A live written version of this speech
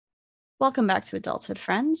Welcome back to Adulthood,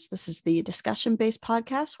 friends. This is the discussion-based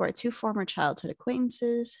podcast where two former childhood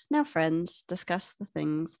acquaintances, now friends, discuss the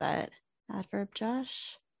things that adverb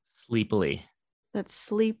Josh Sleepily. that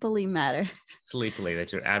sleepily matter. Sleepily.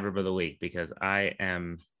 That's your adverb of the week because I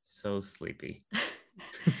am so sleepy.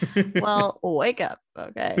 Well, wake up,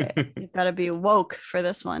 okay? You've got to be woke for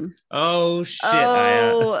this one. Oh shit!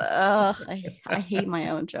 I hate my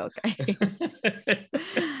own joke.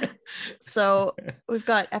 So we've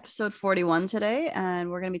got episode 41 today, and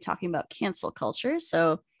we're going to be talking about cancel culture.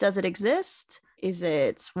 So does it exist? Is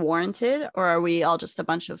it warranted? Or are we all just a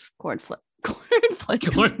bunch of cornflakes?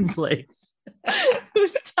 Cornflakes.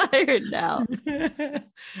 Who's tired now?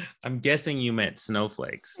 I'm guessing you meant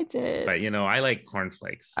snowflakes. I did. But I like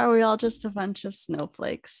cornflakes. Are we all just a bunch of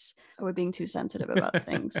snowflakes? Are we being too sensitive about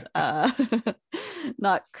things?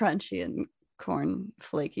 Not crunchy and corn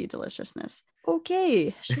flaky deliciousness.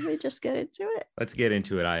 Okay, should we just get into it? Let's get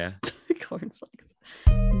into it, Aya. Cornflakes.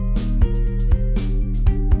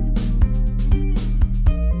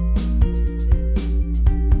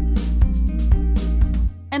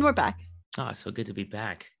 And we're back. Oh, it's so good to be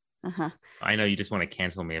back. Uh-huh. I know you just want to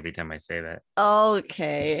cancel me every time I say that.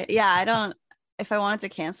 Okay. Yeah, if I wanted to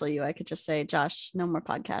cancel you, I could just say, Josh, no more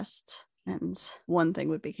podcast. And one thing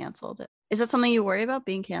would be canceled. Is that something you worry about,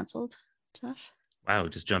 being canceled, Josh? Wow,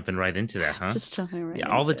 just jumping right into that, huh? Just jumping right into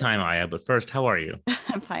all the it. time, Aya. But first, how are you?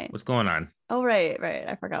 I'm fine. What's going on? Oh, right.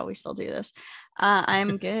 I forgot we still do this.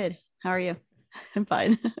 I'm good. How are you? I'm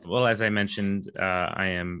fine. Well, as I mentioned,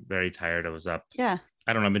 I am very tired. I was up. Yeah.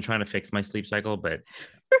 I don't know. I've been trying to fix my sleep cycle, but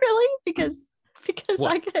really? Because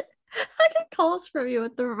What? I get calls from you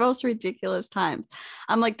at the most ridiculous time.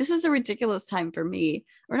 I'm like, this is a ridiculous time for me.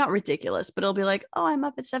 Or not ridiculous, but it'll be like, oh, I'm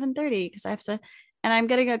up at 7:30 because I have to, and I'm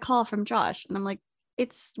getting a call from Josh. And I'm like,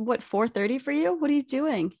 it's what, 4:30 for you? What are you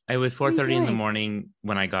doing? it was 4:30 in the morning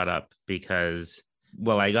when I got up because,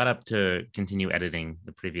 well, I got up to continue editing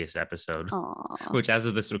the previous episode, Aww. which as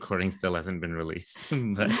of this recording still hasn't been released.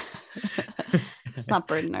 But let's not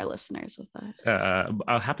burden our listeners with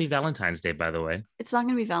that. Happy Valentine's Day, by the way. It's not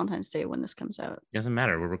going to be Valentine's Day when this comes out. Doesn't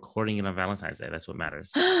matter. We're recording it on Valentine's Day. That's what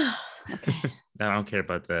matters. Okay. I don't care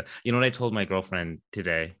about you know what I told my girlfriend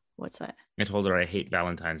today? What's that? I told her I hate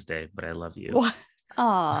Valentine's Day, but I love you. What?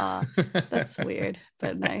 Aw, that's weird,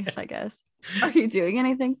 but nice, I guess. Are you doing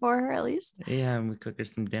anything for her at least? Yeah, and we cook her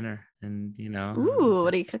some dinner, and Ooh,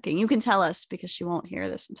 what are you cooking? You can tell us because she won't hear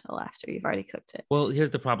this until after you've already cooked it. Well, here's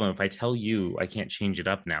the problem. If I tell you, I can't change it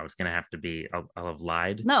up now. It's gonna have to be. I'll have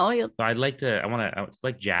lied. No, So I'd like to. I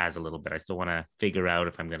like jazz a little bit. I still want to figure out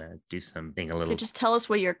if I'm gonna do something a little. Okay, just tell us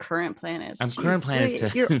what your current plan is. Current plan is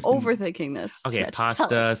to. You're overthinking this. Okay, yeah,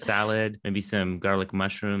 pasta, salad, maybe some garlic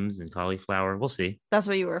mushrooms and cauliflower. We'll see. That's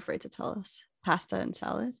what you were afraid to tell us. Pasta and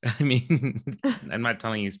salad. I mean, I'm not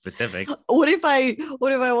telling you specifics. What if I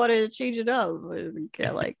wanted to change it up?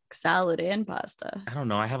 Get like salad and pasta. I don't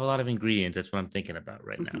know. I have a lot of ingredients. That's what I'm thinking about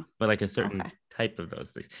right now. But like a certain type of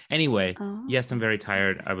those things. Anyway, yes, I'm very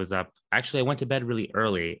tired. I was up. Actually, I went to bed really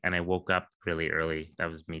early and I woke up really early.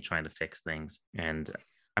 That was me trying to fix things. And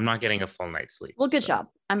I'm not getting a full night's sleep. Well, good job.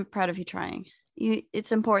 I'm proud of you trying.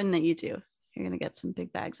 It's important that you do. You're going to get some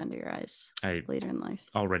big bags under your eyes later in life.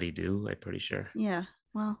 Already do, I'm pretty sure. Yeah.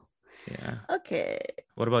 Well. Yeah. Okay.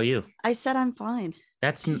 What about you? I said I'm fine.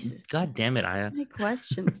 That's Jesus. God damn it, Aya. How many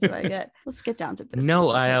questions do I get? Let's get down to business. No,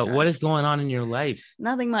 Aya, what is going on in your life?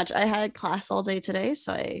 Nothing much. I had class all day today.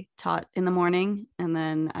 So I taught in the morning and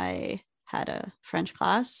then I had a French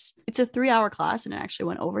class. It's a 3-hour class and it actually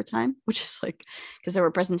went overtime, which is like, because there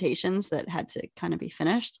were presentations that had to kind of be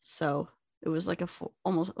finished. So it was like not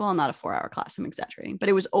a 4-hour class. I'm exaggerating, but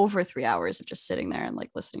it was over 3 hours of just sitting there and like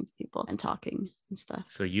listening to people and talking and stuff.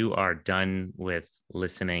 So you are done with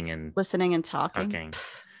listening and talking.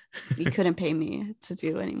 You couldn't pay me to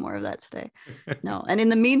do any more of that today. No. And in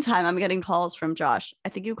the meantime, I'm getting calls from Josh. I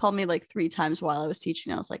think you called me like 3 times while I was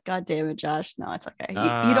teaching. I was like, God damn it, Josh. No, it's okay.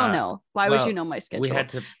 You don't know. Why would you know my schedule? We had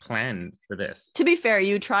to plan for this. To be fair,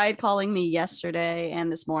 you tried calling me yesterday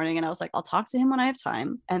and this morning, and I was like, I'll talk to him when I have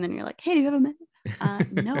time. And then you're like, hey, do you have a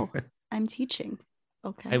minute? No, I'm teaching.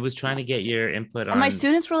 Okay. I was trying to get your input on. And my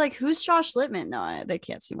students were like, who's Josh Littman? No, they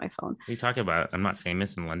can't see my phone. What are you talking about? I'm not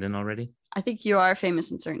famous in London already. I think you are famous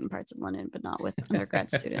in certain parts of London, but not with undergrad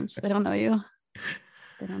students. They don't know you.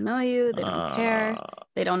 They don't know you. They don't care.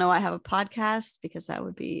 They don't know I have a podcast because that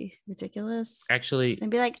would be ridiculous. Actually, they'd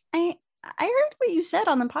be like, I heard what you said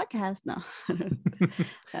on the podcast. No, I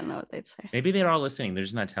don't know what they'd say. Maybe they're all listening. They're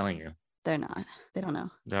just not telling you. They're not. They don't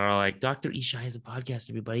know. They're all like, Dr. Ishai has a podcast,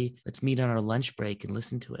 everybody. Let's meet on our lunch break and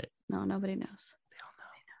listen to it. No, nobody knows. They all know.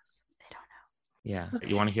 They don't know. Yeah.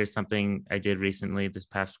 You want to hear something I did recently this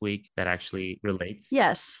past week that actually relates?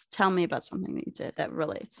 Yes. Tell me about something that you did that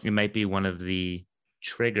relates. It might be one of the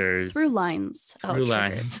triggers. Through lines. Through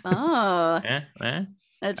lines. Oh. Eh?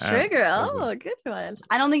 A trigger. Oh, good one.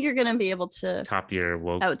 I don't think you're going to be able to top your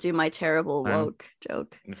woke. Outdo my terrible woke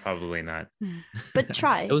joke. Probably not. But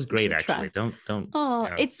try. It was great, actually. Try. Don't. Oh, you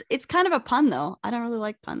know. It's kind of a pun, though. I don't really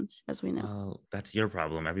like puns, as we know. Well, that's your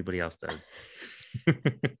problem. Everybody else does.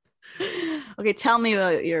 Okay, tell me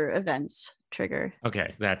about your events trigger.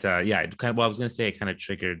 Okay, that I was going to say it kind of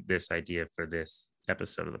triggered this idea for this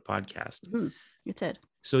episode of the podcast. It did.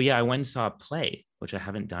 So yeah, I went and saw a play, which I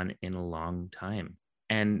haven't done in a long time.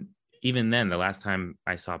 And even then, the last time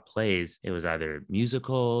I saw plays, it was either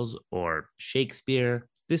musicals or Shakespeare.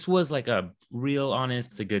 This was like a real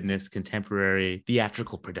honest to goodness contemporary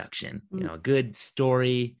theatrical production, you know, good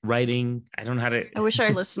story writing. I don't know how to. I wish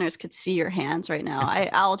our listeners could see your hands right now.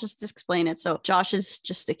 I'll just explain it. So Josh is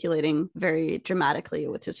gesticulating very dramatically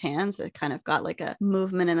with his hands that kind of got like a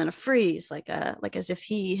movement and then a freeze, like as if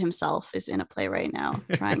he himself is in a play right now,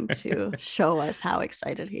 trying to show us how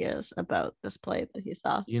excited he is about this play that he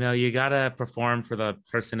saw. You know, you gotta perform for the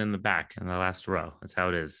person in the back in the last row. That's how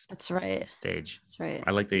it is. That's right. Stage. That's right.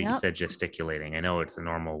 I like that you said gesticulating. I know it's a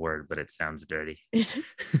normal word, but it sounds dirty. Is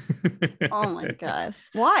it? Oh my God.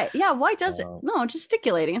 Why? Yeah, why does it? No,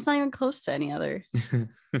 gesticulating. It's not even close to any other.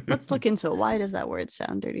 Let's look into it. Why does that word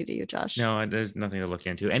sound dirty to you, Josh? No, there's nothing to look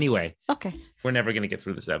into. Anyway. Okay. We're never going to get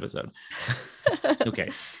through this episode.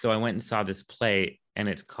 Okay. So I went and saw this play and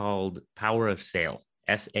it's called Power of Sail.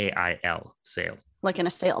 SAIL. Sail. Like in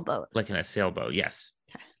a sailboat. Like in a sailboat. Yes.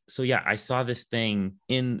 So yeah, I saw this thing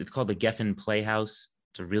it's called the Geffen Playhouse.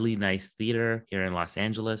 It's a really nice theater here in Los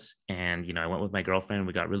Angeles. And, you know, I went with my girlfriend.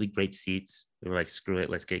 We got really great seats. We were like, screw it,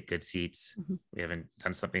 let's get good seats. We haven't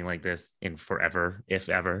done something like this in forever, if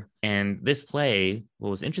ever. And this play, what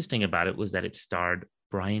was interesting about it was that it starred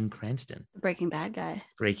Bryan Cranston. Breaking Bad guy.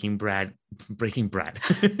 Breaking Brad.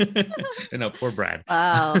 No, poor Brad.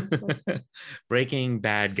 Wow. Breaking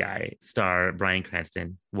Bad guy star Bryan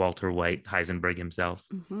Cranston, Walter White, Heisenberg himself.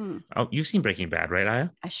 Oh, you've seen Breaking Bad, right, Aya?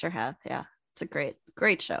 I sure have. Yeah. It's a great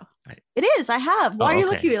show. It is. I have. Why are you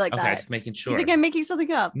looking at me like that? Just making sure. You think I'm making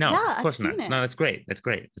something up? No, yeah, of course I've not. Seen it. No, that's great. That's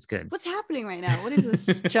great. It's good. What's happening right now? What is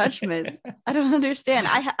this judgment? I don't understand.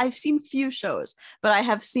 I've seen few shows, but I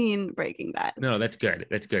have seen Breaking Bad. No, that's good.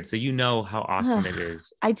 That's good. So you know how awesome it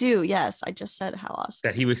is. I do. Yes, I just said how awesome.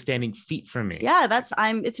 That he was standing feet from me. Yeah,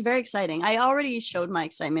 it's very exciting. I already showed my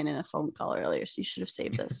excitement in a phone call earlier, so you should have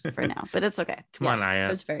saved this for now. But it's okay. Come on, Aya.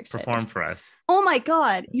 I was very excited. Perform for us. Oh my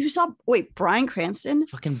God! You saw Bryan Cranston?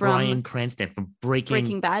 Fucking Bryan Cranston from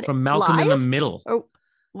Breaking Bad, from Malcolm live? in the Middle. Or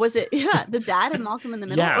was it the dad in Malcolm in the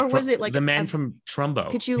Middle? Yeah, or was it like the man from Trumbo?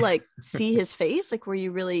 Could you like see his face? Like, were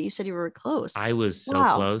you really? You said you were close. I was so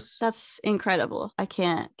close. That's incredible. I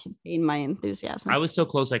can't contain my enthusiasm. I was so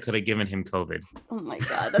close I could have given him COVID. Oh my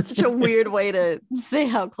God, that's such a weird way to say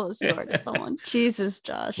how close you are to someone. Jesus,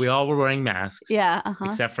 Josh. We all were wearing masks. Yeah.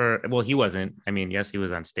 Except for, well, he wasn't. I mean, yes, he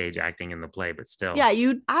was on stage acting in the play, but still. Yeah,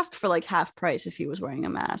 you'd ask for like half price if he was wearing a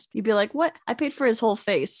mask. You'd be like, "What? I paid for his whole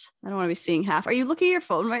face. I don't want to be seeing half." Are you looking at your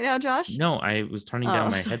phone right now, Josh? No, I was turning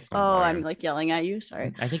down my headphones. Oh, I'm like yelling at you.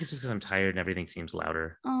 Sorry. I think it's just because I'm tired and everything seems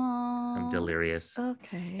louder. Oh, I'm delirious.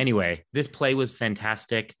 Okay. Anyway, this play was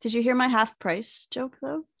fantastic. Did you hear my half price joke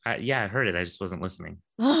though? Yeah, I heard it. I just wasn't listening.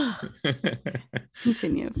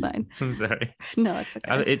 Continue. Fine. I'm sorry. No, it's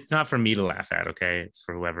okay. It's not for me to laugh at, okay? It's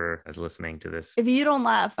for whoever is listening to this. If you don't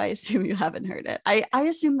laugh, I assume you haven't heard it. I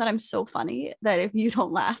assume that I'm so funny that if you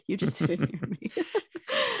don't laugh, you just didn't hear me.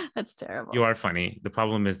 That's terrible. You are funny. The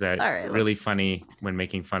problem is that really funny when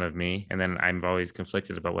making fun of me. And then I'm always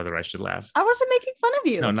conflicted about whether I should laugh. I wasn't making fun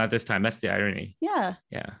of you. No, not this time. That's the irony. Yeah.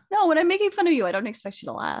 Yeah. No, when I'm making fun of you, I don't expect you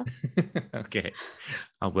to laugh. Okay.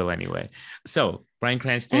 I will anyway. So Bryan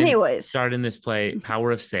Cranston starred in this play,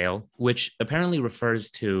 Power of Sail, which apparently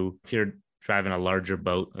refers to if you're driving a larger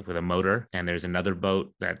boat like with a motor and there's another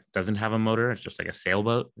boat that doesn't have a motor, it's just like a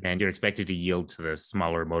sailboat, and you're expected to yield to the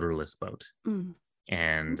smaller motorless boat.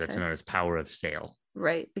 And that's known as Power of Sail.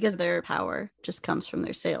 Right. Because their power just comes from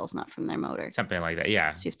their sails, not from their motor. Something like that.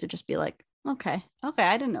 Yeah. So you have to just be like, okay,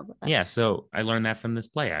 I didn't know about that. Yeah. So I learned that from this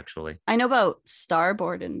play, actually. I know about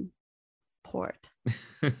starboard and port.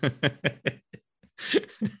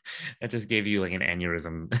 That just gave you like an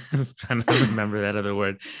aneurysm trying to remember that other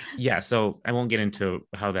word. Yeah, so I won't get into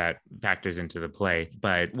how that factors into the play,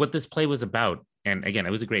 but what this play was about, and again,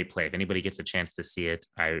 it was a great play. If anybody gets a chance to see it,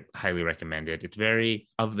 I highly recommend it. It's very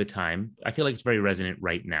of the time. I feel like it's very resonant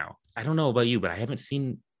right now. I don't know about you, but I haven't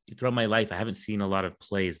seen throughout my life, I haven't seen a lot of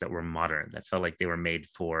plays that were modern, that felt like they were made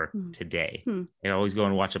for today. I always go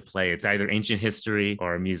and watch a play. It's either ancient history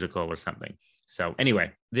or a musical or something. So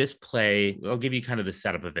anyway, this play, I'll give you kind of the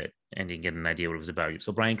setup of it and you can get an idea what it was about.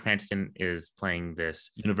 So Bryan Cranston is playing this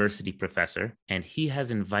university professor, and he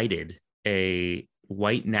has invited a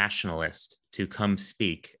white nationalist to come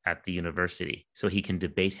speak at the university so he can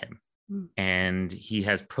debate him. And he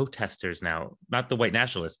has protesters now, not the white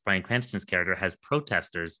nationalist. Bryan Cranston's character has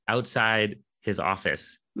protesters outside his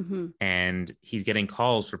office. And he's getting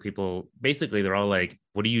calls for people. Basically, they're all like,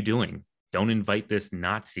 what are you doing? Don't invite this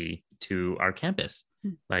Nazi to our campus.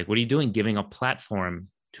 Like, what are you doing giving a platform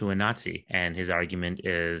to a Nazi? And his argument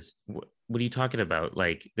is, what are you talking about?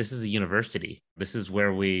 Like, this is a university. This is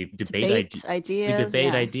where we debate ideas. We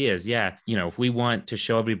debate ideas. Yeah. You know, if we want to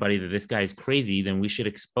show everybody that this guy is crazy, then we should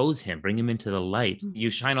expose him, bring him into the light. You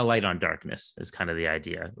shine a light on darkness is kind of the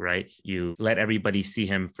idea, right? You let everybody see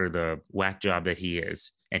him for the whack job that he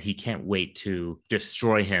is. And he can't wait to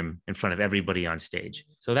destroy him in front of everybody on stage.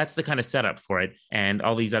 So that's the kind of setup for it. And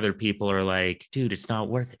all these other people are like, dude, it's not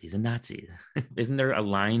worth it. He's a Nazi. Isn't there a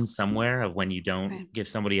line somewhere of when you don't give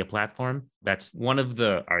somebody a platform? That's one of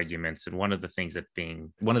the arguments and one of the things that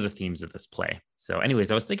being one of the themes of this play. So anyways,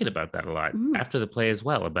 I was thinking about that a lot after the play as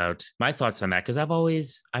well, about my thoughts on that, because I've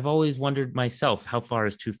always wondered myself, how far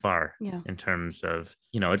is too far in terms of,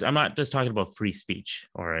 you know, I'm not just talking about free speech,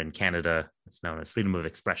 or in Canada, it's known as freedom of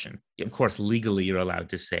expression. Of course, legally, you're allowed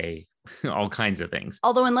to say all kinds of things.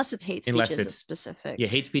 Although unless it's hate speech is specific. Yeah,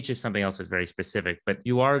 hate speech is something else that's very specific, but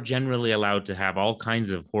you are generally allowed to have all kinds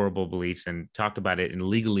of horrible beliefs and talk about it and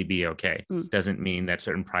legally be okay. Doesn't mean that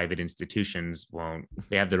certain private institutions won't.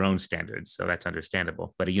 They have their own standards, so that's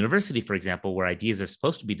understandable. But a university, for example, where ideas are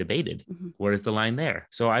supposed to be debated, where is the line there?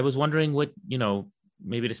 So I was wondering what, you know,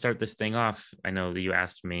 maybe to start this thing off, I know that you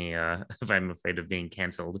asked me if I'm afraid of being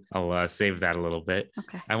canceled. I'll save that a little bit.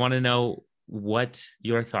 Okay. I want to know what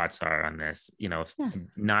your thoughts are on this. You know, if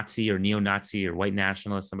Nazi or neo-Nazi or white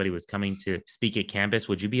nationalist, somebody was coming to speak at campus,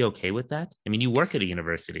 would you be okay with that? I mean, you work at a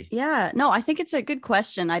university. Yeah, no, I think it's a good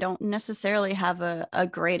question. I don't necessarily have a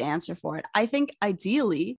great answer for it. I think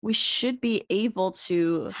ideally we should be able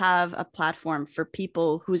to have a platform for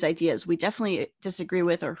people whose ideas we definitely disagree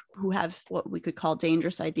with, or who have what we could call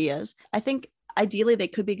dangerous ideas. I think ideally they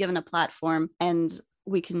could be given a platform, and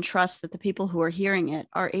we can trust that the people who are hearing it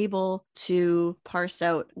are able to parse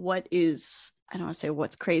out what is, I don't want to say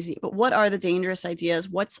what's crazy, but what are the dangerous ideas,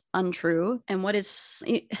 what's untrue, and what is,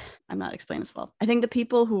 I'm not explaining this well. I think the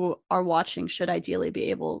people who are watching should ideally be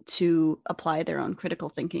able to apply their own critical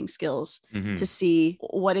thinking skills to see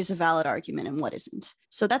what is a valid argument and what isn't.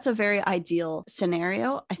 So that's a very ideal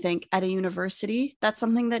scenario. I think at a university, that's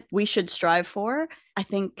something that we should strive for. I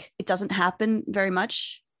think it doesn't happen very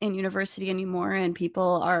much in university anymore, and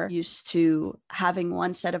people are used to having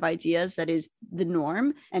one set of ideas that is the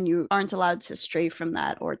norm, and you aren't allowed to stray from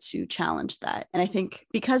that or to challenge that. And I think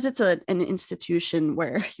because it's an institution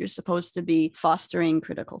where you're supposed to be fostering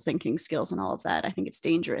critical thinking skills and all of that, I think it's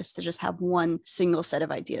dangerous to just have one single set of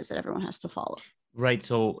ideas that everyone has to follow. Right.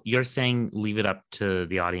 So you're saying leave it up to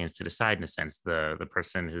the audience to decide, in a sense, the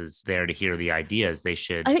person who's there to hear the ideas, they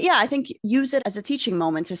should. I think use it as a teaching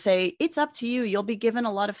moment to say, it's up to you. You'll be given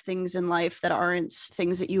a lot of things in life that aren't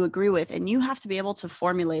things that you agree with, and you have to be able to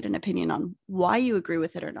formulate an opinion on why you agree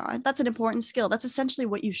with it or not. That's an important skill. That's essentially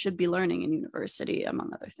what you should be learning in university,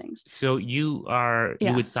 among other things. So you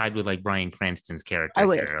would side with like Bryan Cranston's character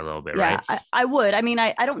here a little bit, right? I would. I mean,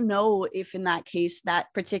 I don't know if in that case,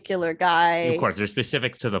 that particular guy, of course, there's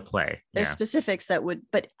specifics to the play. There's specifics that would,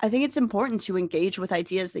 but I think it's important to engage with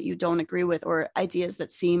ideas that you don't agree with, or ideas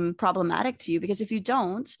that seem problematic to you, because if you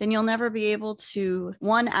don't, then you'll never be able to,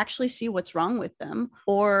 one, actually see what's wrong with them,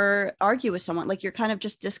 or argue with someone. Like, you're kind of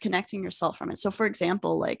just disconnecting yourself from it. So for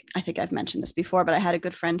example, like, I think I've mentioned this before, but I had a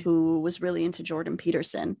good friend who was really into Jordan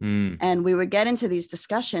Peterson, and we would get into these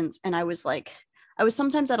discussions, and I was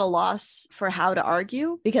sometimes at a loss for how to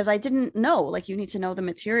argue, because I didn't know, like, you need to know the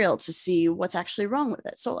material to see what's actually wrong with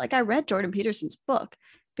it. So like, I read Jordan Peterson's book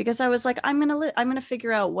because I was like, I'm going to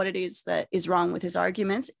figure out what it is that is wrong with his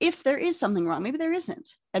arguments. If there is something wrong, maybe there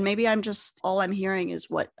isn't. And maybe all I'm hearing is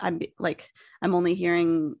what I'm only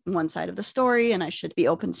hearing one side of the story, and I should be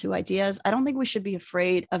open to ideas. I don't think we should be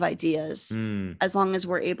afraid of ideas as long as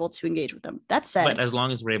we're able to engage with them. That said, but as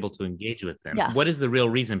long as we're able to engage with them, what is the real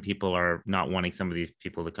reason people are not wanting some of these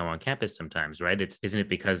people to come on campus sometimes, right? Isn't it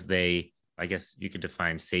because I guess you could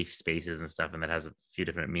define safe spaces and stuff, and that has a few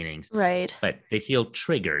different meanings. Right. But they feel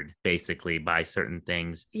triggered basically by certain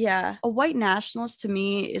things. Yeah. A white nationalist to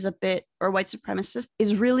me is a bit or white supremacist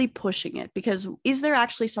is really pushing it, because is there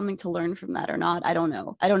actually something to learn from that or not? I don't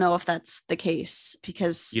know. I don't know if that's the case,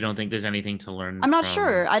 because you don't think there's anything to learn. I'm not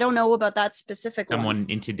sure. I don't know about that specific someone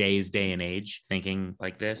in today's day and age thinking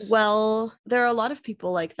like this. Well, there are a lot of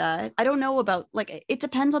people like that. I don't know about, like, it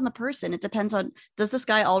depends on the person. It depends on, does this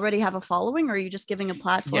guy already have a following, or are you just giving a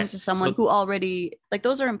platform to someone who already, like,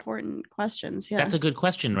 those are important questions. Yeah, that's a good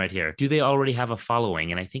question right here. Do they already have a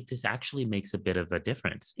following? And I think this actually makes a bit of a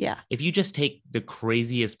difference. Yeah. If you just take the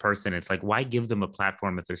craziest person, it's like, why give them a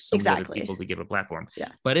platform if there's so many other people to give a platform? Yeah.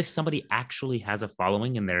 But if somebody actually has a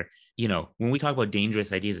following and they're, you know, when we talk about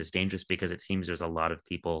dangerous ideas, it's dangerous because it seems there's a lot of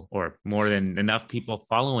people, or more than enough people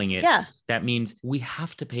following it. Yeah. That means we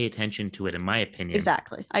have to pay attention to it, in my opinion.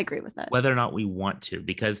 Exactly. I agree with that. Whether or not we want to,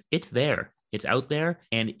 because it's there. It's out there,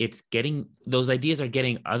 and it's getting, those ideas are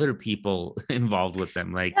getting other people involved with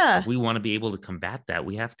them. Like, if we want to be able to combat that,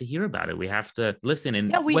 we have to hear about it. We have to listen.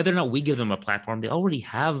 And whether or not we give them a platform, they already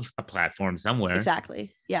have a platform somewhere.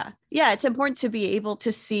 Exactly. Yeah. Yeah. It's important to be able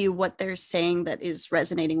to see what they're saying that is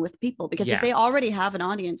resonating with people, because if they already have an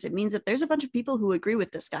audience, it means that there's a bunch of people who agree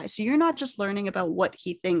with this guy. So you're not just learning about what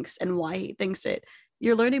he thinks and why he thinks it.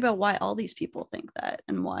 You're learning about why all these people think that,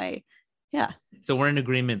 and why. Yeah. So we're in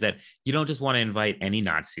agreement that you don't just want to invite any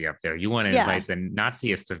Nazi up there. You want to invite the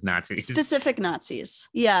Naziest of Nazis. Specific Nazis.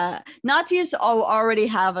 Yeah. Nazis already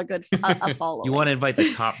have a good a following. You want to invite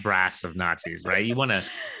the top brass of Nazis, right? You want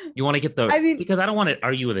to get the, because I don't want to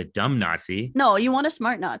argue with a dumb Nazi. No, you want a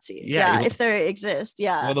smart Nazi. Yeah, if they exist.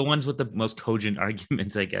 Yeah. Well, the ones with the most cogent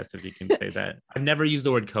arguments, I guess, if you can say that. I've never used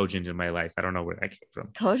the word cogent in my life. I don't know where that came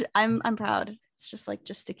from. I'm proud. It's just like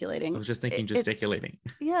gesticulating. I was just thinking gesticulating.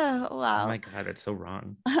 Yeah. Wow. Oh my God, that's so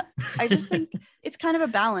wrong. I just think it's kind of a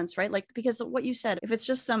balance, right? Like, because what you said, if it's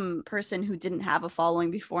just some person who didn't have a following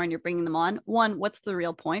before and you're bringing them on, one, what's the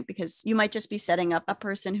real point? Because you might just be setting up a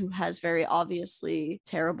person who has very obviously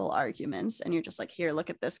terrible arguments, and you're just like, here, look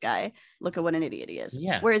at this guy. Look at what an idiot he is.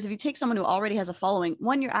 Yeah. Whereas if you take someone who already has a following,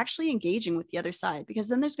 one, you're actually engaging with the other side, because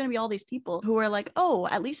then there's going to be all these people who are like, oh,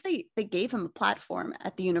 at least they gave him a platform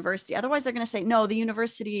at the university. Otherwise, they're going to say, no, the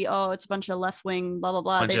university, oh, it's a bunch of left-wing, blah, blah,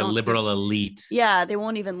 blah. Bunch of liberal elite. Yeah, they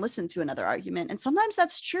won't even listen to another argument. And sometimes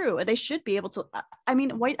that's true. They should be able to. I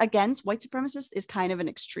mean, white supremacist is kind of an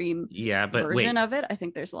extreme version of it. I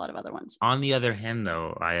think there's a lot of other ones. On the other hand,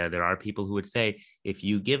 though, there are people who would say, if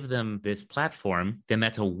you give them this platform, then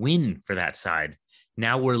that's a win for that side.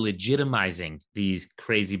 Now we're legitimizing these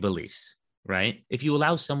crazy beliefs. Right? If you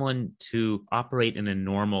allow someone to operate in a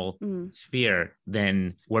normal sphere,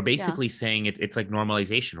 then we're basically saying it's like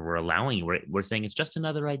normalization. We're allowing, we're saying it's just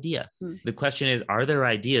another idea. The question is, are there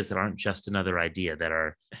ideas that aren't just another idea, that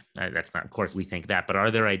are, that's not, of course we think that, but are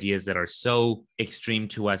there ideas that are so extreme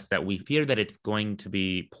to us that we fear that it's going to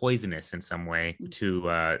be poisonous in some way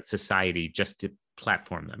to society just to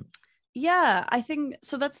platform them? Yeah, I think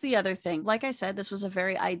so. That's the other thing. Like I said, this was a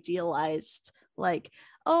very idealized, like,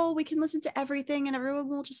 oh, we can listen to everything and everyone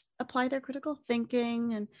will just apply their critical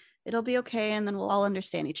thinking and it'll be okay, and then we'll all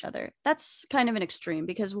understand each other. That's kind of an extreme,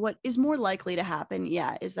 because what is more likely to happen,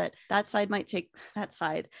 is that side might take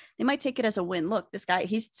they might take it as a win. Look, this guy,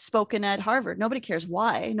 he's spoken at Harvard. Nobody cares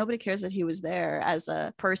why. Nobody cares that he was there as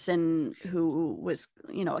a person who was,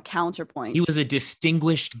 a counterpoint. He was a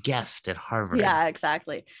distinguished guest at Harvard. Yeah,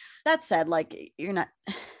 exactly. That said, like, you're not...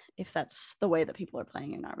 if that's the way that people are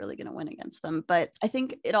playing, you're not really going to win against them. But I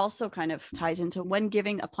think it also kind of ties into when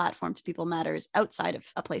giving a platform to people matters outside of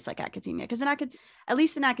a place like academia. Because at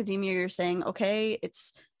least in academia, you're saying, okay,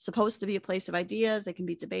 it's supposed to be a place of ideas, they can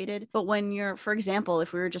be debated. But when you're, for example,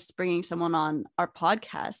 if we were just bringing someone on our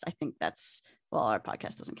podcast, I think that's, well, our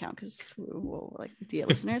podcast doesn't count because we're like 58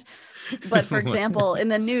 listeners. But for example, in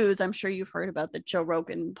the news, I'm sure you've heard about the Joe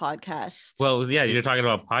Rogan podcast. Well, yeah, you're talking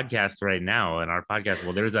about podcasts right now, and our podcast.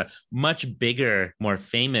 Well, there's a much bigger, more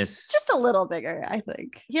famous. Just a little bigger, I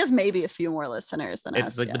think. He has maybe a few more listeners than us.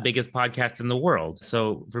 It's like the biggest podcast in the world.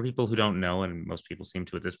 So for people who don't know, and most people seem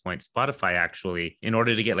to at this point, Spotify actually, in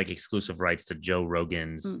order to get like exclusive rights to Joe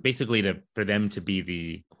Rogan's, basically for them to be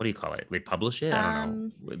the, what do you call it? They publish it? I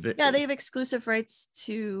don't know. They have exclusive rights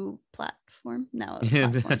to platform. Now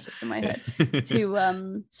platform's just in my head.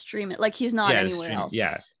 To stream it. Like, he's not anywhere else.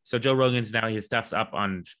 Yeah. So Joe Rogan's now, his stuff's up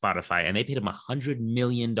on Spotify, and they paid him $100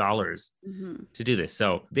 million to do this.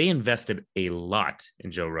 So they invested a lot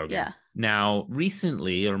in Joe Rogan. Yeah. Now,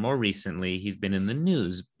 more recently, he's been in the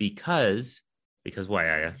news because why,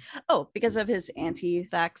 Aya? Oh, because of his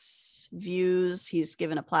anti-vax views. He's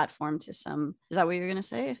given a platform to some. Is that what you're going to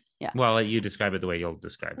say? Yeah. Well, you describe it the way you'll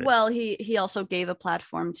describe it. Well, he also gave a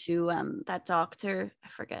platform to that doctor. I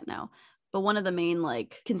forget now. But one of the main,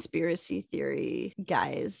 like, conspiracy theory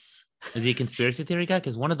guys, Is he a conspiracy theory guy?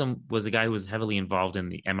 Because one of them was a guy who was heavily involved in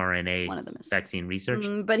the mRNA vaccine research.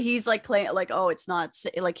 But he's like playing like, oh, it's not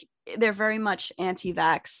like they're very much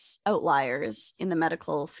anti-vax outliers in the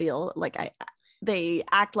medical field. Like they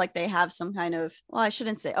act like they have some kind of, well, I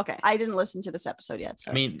shouldn't say, okay, I didn't listen to this episode yet. So.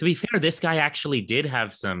 I mean, to be fair, this guy actually did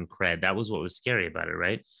have some cred. That was what was scary about it,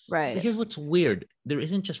 right? Right. So here's what's weird. There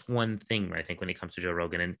isn't just one thing, I think, when it comes to Joe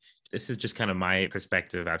Rogan. And this is just kind of my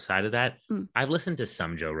perspective outside of that. I've listened to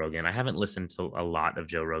some Joe Rogan. I haven't listened to a lot of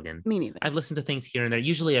Joe Rogan. Me neither. I've listened to things here and there.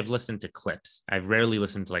 Usually I've listened to clips. I've rarely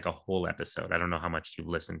listened to like a whole episode. I don't know how much you've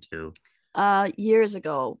listened to. Years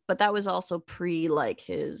ago, but that was also pre like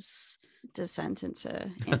his descent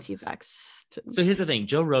into anti-vax. So here's the thing,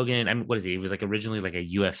 Joe Rogan, I mean, what is he? He was like originally like a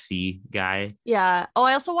UFC guy. Yeah. Oh,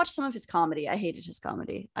 I also watched some of his comedy. I hated his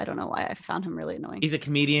comedy. I don't know why. I found him really annoying. He's a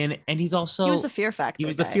comedian, and he was the Fear Factor. He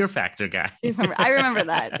was the Fear Factor guy. I remember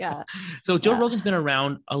that. Yeah. So Joe Rogan's been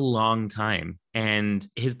around a long time. And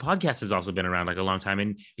his podcast has also been around like a long time.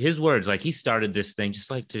 And his words, like he started this thing just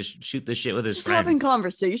like to shoot the shit with his friends. Having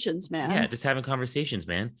conversations, man. Yeah, just having conversations,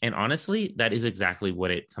 man. And honestly, that is exactly what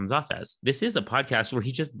it comes off as. This is a podcast where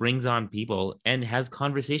he just brings on people and has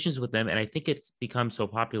conversations with them. And I think it's become so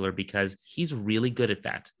popular because he's really good at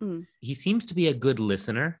that. He seems to be a good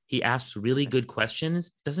listener. He asks really good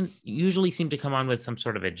questions, doesn't usually seem to come on with some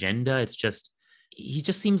sort of agenda. It's just, he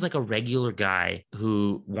just seems like a regular guy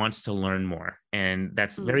who wants to learn more. And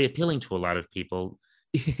that's very appealing to a lot of people.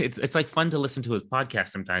 It's like fun to listen to his podcast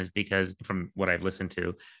sometimes because from what I've listened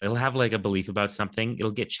to, it'll have like a belief about something.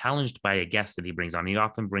 It'll get challenged by a guest that he brings on. He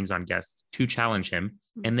often brings on guests to challenge him.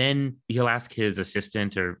 And then he'll ask his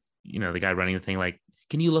assistant or, the guy running the thing, like,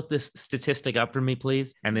 can you look this statistic up for me,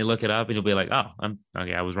 please? And they look it up and he'll be like, oh,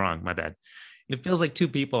 I was wrong. My bad. It feels like two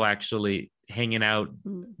people actually hanging out,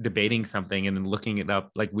 debating something and then looking it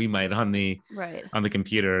up like we might on the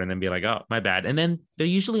computer and then be like, oh, my bad. And then they're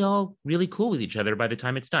usually all really cool with each other by the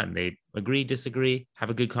time it's done. They agree, disagree, have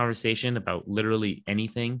a good conversation about literally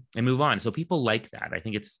anything and move on. So people like that. I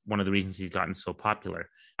think it's one of the reasons he's gotten so popular.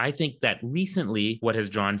 I think that recently what has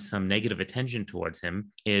drawn some negative attention towards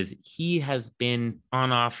him is he has been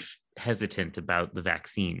on-off hesitant about this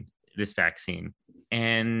vaccine.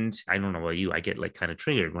 And I don't know about you, I get like kind of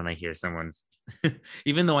triggered when I hear someone's,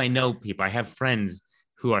 even though I know people, I have friends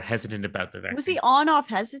who are hesitant about the vaccine. Was he on-off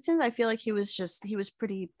hesitant? I feel like he was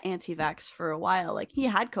pretty anti-vax for a while. Like he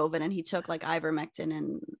had COVID and he took like ivermectin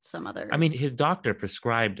and some other. I mean, his doctor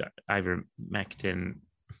prescribed ivermectin.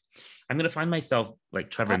 I'm going to find myself like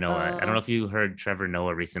Trevor Noah. I don't know if you heard Trevor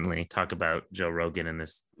Noah recently talk about Joe Rogan and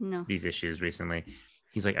these issues recently.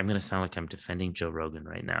 He's like, I'm going to sound like I'm defending Joe Rogan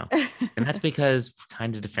right now. And that's because we're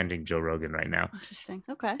kind of defending Joe Rogan right now. Interesting.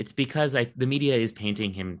 Okay. It's because the media is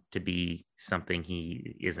painting him to be something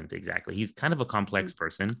he isn't exactly. He's kind of a complex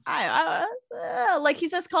person. Like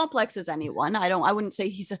he's as complex as anyone. I wouldn't say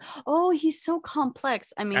he's so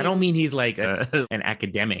complex. I mean, I don't mean he's like an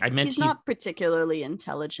academic. I meant he's not particularly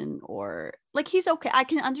intelligent or like he's okay. I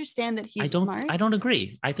can understand that he's smart. I don't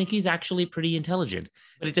agree. I think he's actually pretty intelligent,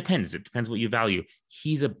 but it depends. It depends what you value.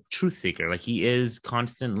 He's a truth seeker. Like he is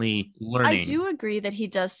constantly learning. I do agree that he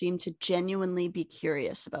does seem to genuinely be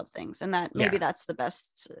curious about things, and that maybe that's the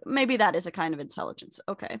best. Maybe that is a kind of intelligence.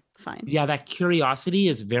 Okay, fine. Yeah, that curiosity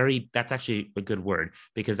is that's actually a good word,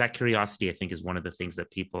 because that curiosity, I think, is one of the things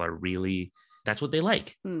that people are really, that's what they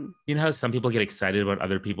like. You know how some people get excited about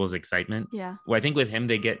other people's excitement? Yeah. Well, I think with him,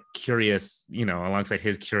 they get curious, alongside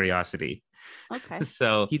his curiosity. Okay.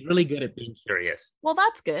 So he's really good at being curious. Well,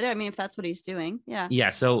 that's good. I mean, if that's what he's doing. Yeah. Yeah.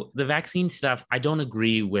 So the vaccine stuff, I don't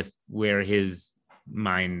agree with where his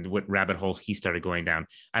mind, what rabbit hole he started going down.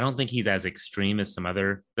 I don't think he's as extreme as some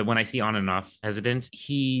other, but when I see on and off hesitant,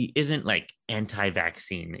 he isn't like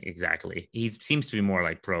anti-vaccine exactly. He seems to be more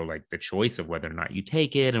like pro, like the choice of whether or not you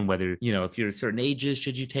take it and whether, if you're certain ages,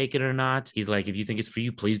 should you take it or not. He's like, if you think it's for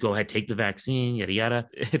you, please go ahead, take the vaccine, yada, yada.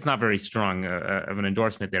 It's not very strong of an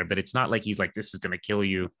endorsement there, but it's not like he's like, this is going to kill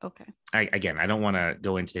you. Okay. I don't want to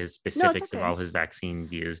go into his specifics of all his vaccine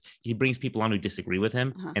views. He brings people on who disagree with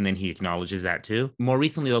him, and then he acknowledges that too. More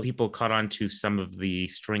recently, though, people caught on to some of the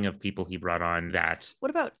string of people he brought on that.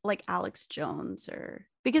 What about like Alex Jones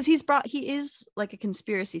because he is like a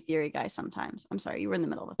conspiracy theory guy sometimes. I'm sorry, you were in the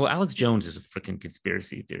middle of it. Well, Alex Jones is a freaking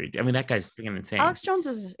conspiracy theory. I mean, that guy's freaking insane. Alex Jones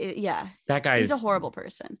is, yeah. He's a horrible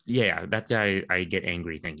person. Yeah, that guy, I get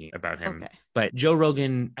angry thinking about him. Okay. But Joe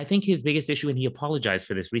Rogan, I think his biggest issue, and he apologized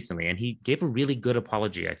for this recently, and he gave a really good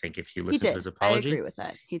apology, I think, if you listen to his apology. I agree with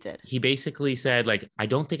that. He did. He basically said, like, I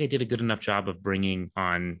don't think I did a good enough job of bringing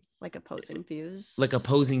on like opposing views. Like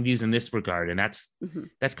opposing views in this regard. And that's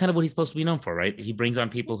kind of what he's supposed to be known for, right? He brings on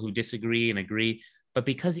people who disagree and agree. But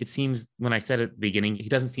because it seems, when I said at the beginning, he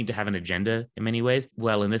doesn't seem to have an agenda in many ways.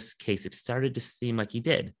 Well, in this case, it started to seem like he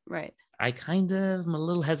did. Right. I kind of am a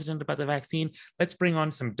little hesitant about the vaccine. Let's bring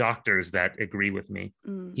on some doctors that agree with me.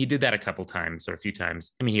 He did that a couple times or a few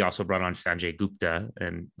times. I mean, he also brought on Sanjay Gupta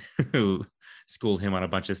and who schooled him on a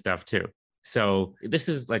bunch of stuff too. So this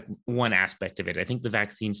is like one aspect of it. I think the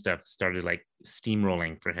vaccine stuff started like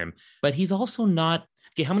steamrolling for him, but he's also not.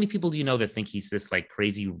 Okay, how many people do you know that think he's this like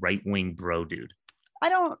crazy right-wing bro dude?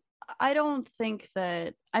 I don't think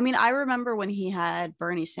that. I mean, I remember when he had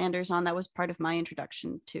Bernie Sanders on, that was part of my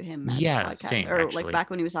introduction to him as a podcast. Same, or actually. Like back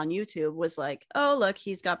when he was on YouTube, was like, oh, look,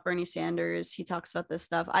 he's got Bernie Sanders. He talks about this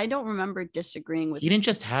stuff. I don't remember disagreeing with. He didn't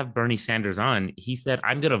just have Bernie Sanders on. He said,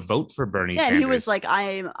 I'm going to vote for Bernie Sanders. And he was like,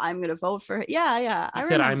 I'm going to vote for. Yeah. He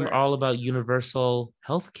said, I'm all about universal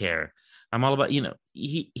health care. I'm all about,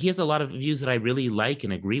 he has a lot of views that I really like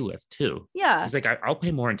and agree with too. Yeah. He's like, I'll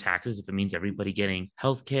pay more in taxes if it means everybody getting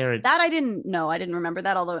healthcare. That I didn't know. I didn't remember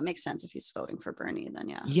that, although it makes sense if he's voting for Bernie, then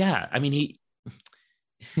yeah. Yeah. I mean,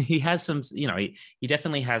 he has some, he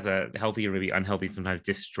definitely has a healthy or maybe unhealthy sometimes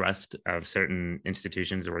distrust of certain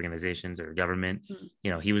institutions or organizations or government.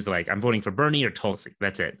 He was like, I'm voting for Bernie or Tulsi.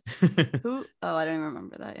 That's it. Who? Oh, I don't even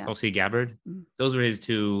remember that. Yeah. Tulsi Gabbard. Those were his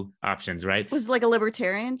two options, right? Was like a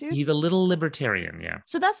libertarian dude? He's a little libertarian. Yeah.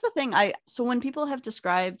 So that's the thing. So when people have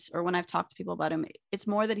described, or when I've talked to people about him, it's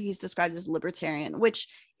more that he's described as libertarian, which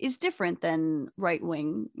is different than right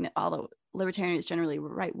wing, although libertarian is generally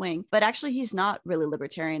right wing, but actually he's not really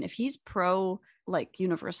libertarian. If he's pro like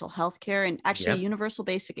universal healthcare and actually universal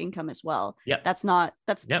basic income as well, that's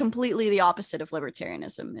completely the opposite of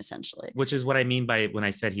libertarianism, essentially. Which is what I mean by when I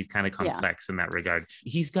said he's kind of complex in that regard.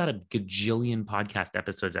 He's got a gajillion podcast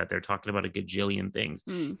episodes out there talking about a gajillion things.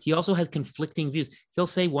 He also has conflicting views. He'll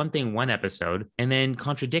say one thing one episode and then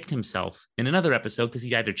contradict himself in another episode because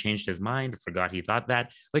he either changed his mind or forgot he thought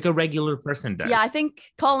that, like a regular person does. Yeah, I think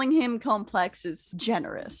calling him complex is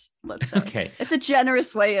generous, let's say. Okay. It's a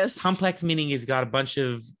generous way of... Complex meaning he's got a bunch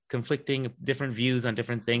of conflicting different views on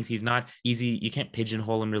different things. He's not easy. You can't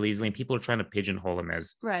pigeonhole him really easily. And people are trying to pigeonhole him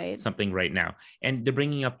as something right now. And they're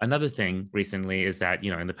bringing up another thing recently is that,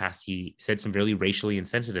 in the past, he said some really racially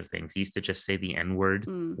insensitive things. He used to just say the N-word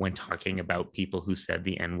when talking about people who said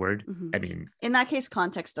the N-word. I mean, in that case,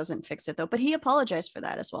 context doesn't fix it though, but he apologized for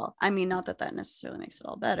that as well. I mean, not that necessarily makes it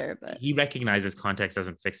all better, but he recognizes context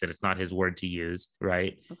doesn't fix it. It's not his word to use,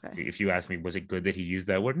 right? Okay. If you ask me, was it good that he used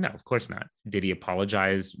that word? No, of course not. Did he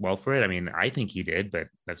apologize well for it? I mean, I think he did, but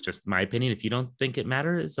that's just my opinion. If you don't think it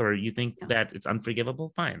matters or you think that it's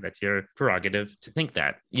unforgivable, fine. That's your prerogative to think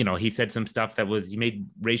that. He said some stuff he made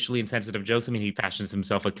racially insensitive jokes. I mean, he fashions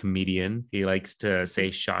himself a comedian. He likes to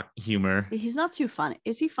say shock humor. He's not too funny.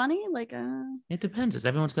 Is he funny? It depends.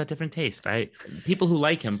 Everyone's got different taste. People who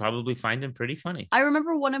like him probably find him pretty funny. I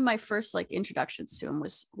remember one of my first introductions to him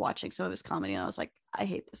was watching some of his comedy, and I was like, I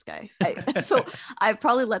hate this guy. So I've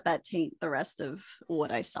probably let that taint the rest of what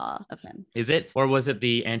I saw of him. Is it? Or was it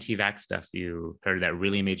the anti-vax stuff you heard that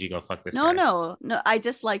really made you go, fuck this guy? No. I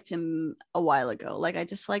disliked him a while ago. I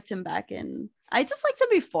disliked him I disliked him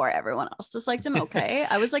before everyone else disliked him. Okay.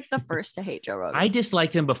 I was the first to hate Joe Rogan. I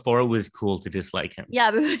disliked him before it was cool to dislike him.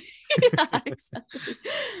 Yeah, exactly.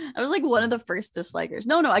 I was one of the first dislikers.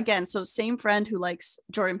 No, again. So same friend who likes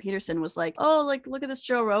Jordan Peterson was like, oh, look at this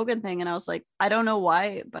Joe Rogan thing. And I was like, I don't know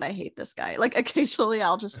why, but I hate this guy. Occasionally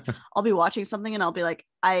I'll be watching something and I'll be like,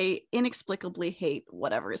 I inexplicably hate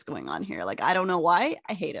whatever is going on here. I don't know why,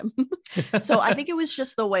 I hate him. So I think it was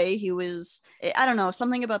just the way he was, I don't know,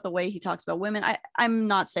 something about the way he talks about women. I'm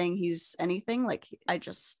not saying he's anything.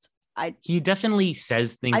 He definitely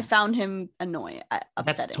says things. I found him annoying,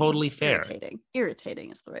 upsetting. That's totally fair.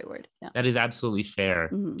 Irritating is the right word. Yeah. That is absolutely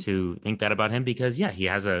fair to think that about him because he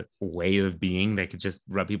has a way of being that could just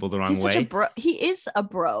rub people the wrong way. Such a bro. He is a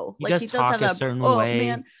bro. He does talk a certain way.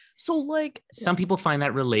 Man. So some people find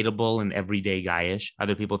that relatable and everyday guyish.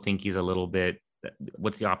 Other people think he's a little bit.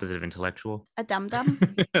 What's the opposite of intellectual? A dum-dum.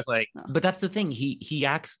 No. But that's the thing. He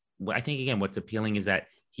acts. I think again, what's appealing is that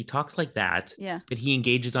he talks like that. Yeah. But he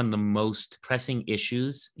engages on the most pressing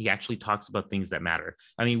issues. He actually talks about things that matter.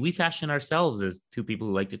 I mean, we fashion ourselves as two people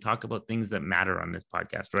who like to talk about things that matter on this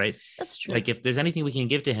podcast, right? That's true. If there's anything we can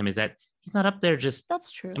give to him is that he's not up there just.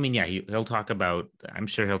 That's true. I mean, yeah, he'll talk about, I'm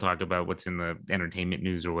sure he'll talk about what's in the entertainment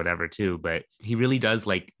news or whatever too, but he really does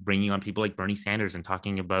like bringing on people like Bernie Sanders and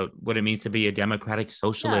talking about what it means to be a democratic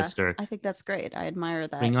socialist. Or I think that's great. I admire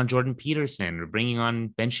that. Bringing on Jordan Peterson or bringing on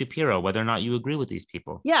Ben Shapiro, whether or not you agree with these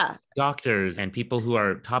people. Yeah. Doctors and people who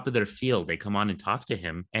are top of their field, they come on and talk to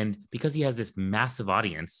him. And because he has this massive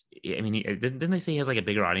audience, I mean, didn't they say he has like a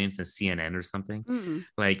bigger audience than CNN or something? Mm-mm.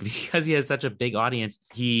 Like, because he has such a big audience,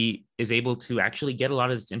 he is able to actually get a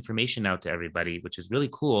lot of this information out to everybody, which is really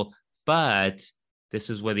cool. But this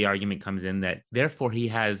is where the argument comes in that therefore he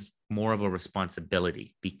has more of a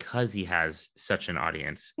responsibility because he has such an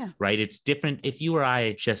audience, right? It's different if you or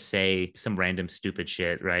I just say some random stupid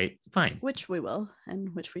shit, right? Fine. Which we will,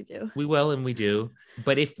 and which we do. We will, and we do.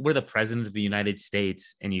 But if we're the president of the United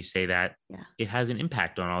States and you say that, it has an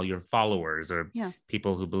impact on all your followers or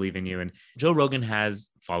people who believe in you. And Joe Rogan has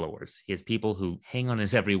followers. He has people who hang on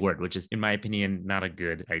his every word, which is, in my opinion, not a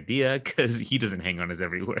good idea because he doesn't hang on his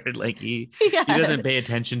every word. Like he doesn't pay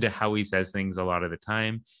attention to how he says things a lot of the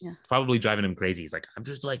time. It's probably driving him crazy. He's like, I'm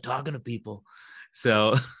just like talking to people.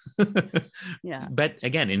 So, but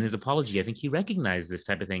again, in his apology, I think he recognized this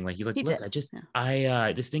type of thing. Like he's like, look,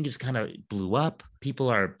 this thing just kind of blew up. People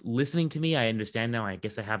are listening to me. I understand now. I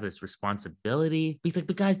guess I have this responsibility. But he's like,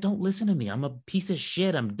 but guys, don't listen to me. I'm a piece of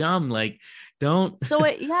shit. I'm dumb. Like, don't. So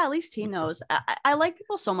at least he knows. I like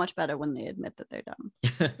people so much better when they admit that they're dumb.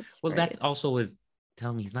 Well, that also is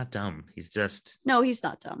telling me he's not dumb. He's just. No, he's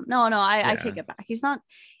not dumb. No, I take it back. He's not.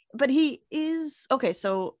 But he is okay.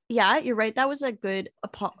 So yeah, you're right. That was a good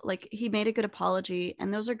he made a good apology,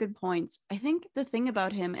 and those are good points. I think the thing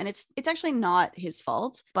about him, and it's actually not his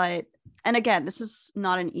fault, but and again, this is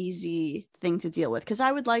not an easy thing to deal with because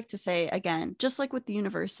I would like to say again, just like with the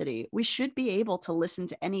university, we should be able to listen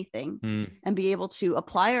to anything and be able to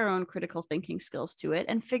apply our own critical thinking skills to it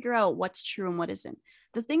and figure out what's true and what isn't.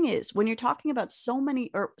 The thing is, when you're talking about so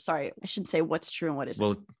many, or sorry, I shouldn't say what's true and what isn't.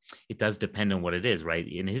 Well, it does depend on what it is, right?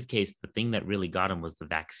 In his case, the thing that really got him was the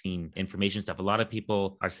vaccine information stuff. A lot of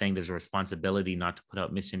people are saying there's a responsibility not to put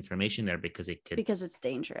out misinformation there because it's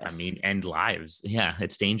dangerous. I mean, end lives. Yeah,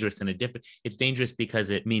 it's dangerous it's dangerous because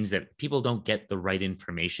it means that people don't get the right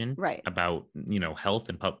information about, health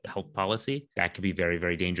and health policy. That could be very,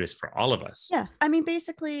 very dangerous for all of us. Yeah. I mean,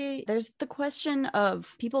 basically, there's the question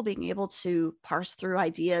of people being able to parse through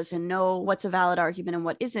ideas and know what's a valid argument and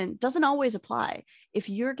what isn't doesn't always apply. If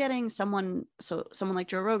you're getting someone like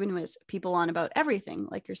Joe Rogan who has people on about everything,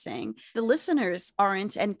 like you're saying, the listeners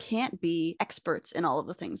aren't and can't be experts in all of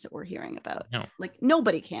the things that we're hearing about. No. Like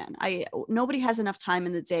nobody can. Nobody has enough time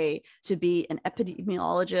in the day to be an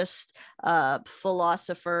epidemiologist,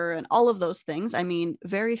 philosopher, and all of those things. I mean,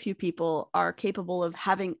 very few people are capable of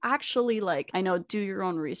having actually, like, I know do your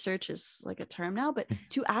own research is like a term now, but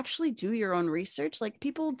to actually do your own research, like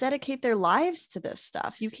people dedicate their lives to this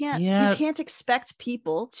stuff. You can't expect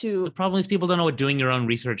people to. The problem is people don't know what doing your own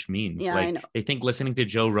research means. Yeah, like, I know. They think listening to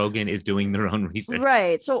Joe Rogan is doing their own research.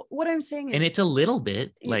 Right. So what I'm saying is, and it's a little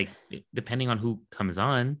bit like depending on who comes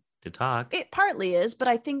on to talk. It partly is, but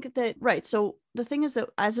I think that, right. So the thing is that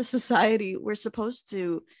as a society, we're supposed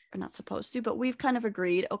to, or not supposed to, but we've kind of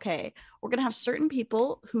agreed, okay, we're going to have certain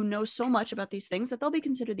people who know so much about these things that they'll be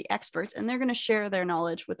considered the experts, and they're going to share their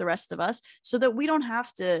knowledge with the rest of us so that we don't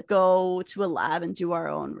have to go to a lab and do our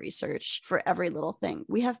own research for every little thing.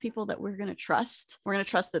 We have people that we're going to trust. We're going to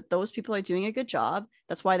trust that those people are doing a good job.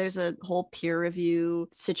 That's why there's a whole peer review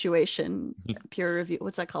situation, peer review,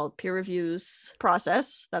 what's that called? Peer reviews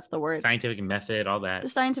process. That's the word. Scientific method, all that. The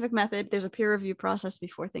scientific method. There's a peer review process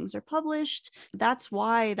before things are published. That's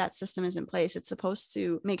why that system is in place. It's supposed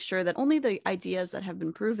to make sure that only the ideas that have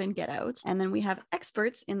been proven get out, and then we have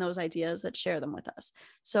experts in those ideas that share them with us.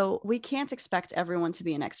 So we can't expect everyone to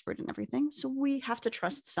be an expert in everything. So we have to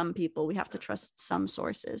trust some people. We have to trust some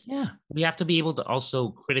sources. Yeah. We have to be able to also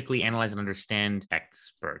critically analyze and understand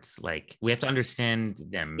experts. Like we have to understand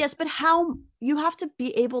them. Yes, but how? You have to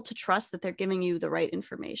be able to trust that they're giving you the right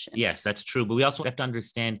information. Yes, that's true. But we also have to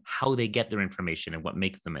understand how they get their information and what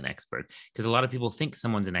makes them an expert. Because a lot of people think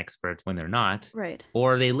someone's an expert when they're not. Right.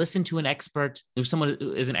 Or they listen to an expert, if someone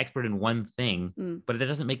is an expert in one thing, but it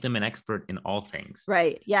doesn't make them an expert in all things.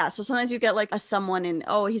 Right. Yeah. So sometimes you get like someone in,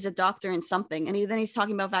 he's a doctor in something, and then he's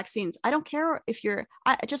talking about vaccines. I don't care if you're,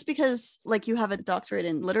 just because like you have a doctorate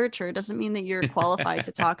in literature doesn't mean that you're qualified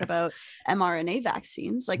to talk about mRNA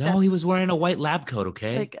vaccines. Like no, he was wearing a white white lab coat,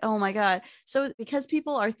 okay? Like, oh my God. So because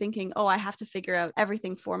people are thinking, oh, I have to figure out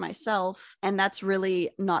everything for myself, and that's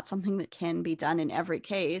really not something that can be done in every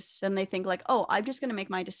case, then they think like, oh, I'm just going to make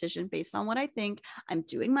my decision based on what I think. I'm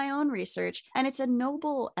doing my own research, and it's a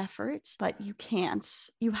noble effort, but you can't.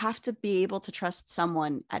 You have to be able to trust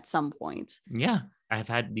someone at some point. Yeah. I've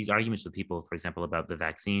had these arguments with people, for example, about the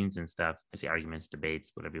vaccines and stuff. I say arguments,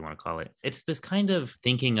 debates, whatever you want to call it. It's this kind of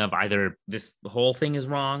thinking of either this whole thing is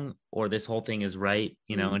wrong or this whole thing is right,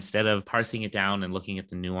 instead of parsing it down and looking at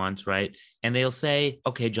the nuance, right? And they'll say,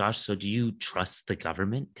 okay, Josh, so do you trust the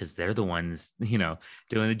government? Because they're the ones,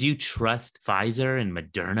 doing it. Do you trust Pfizer and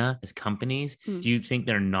Moderna as companies? Do you think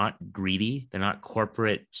they're not greedy? They're not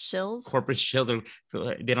corporate shills? Corporate shills.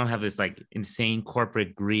 They don't have this like insane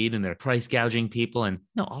corporate greed and they're price gouging people. And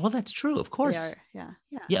no, all of that's true. Of course. They are.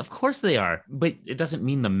 Yeah. Yeah, of course they are. But it doesn't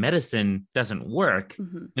mean the medicine doesn't work.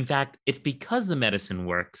 In fact, it's because the medicine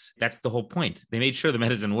works. That's the whole point. They made sure the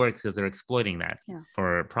medicine works because they're exploiting that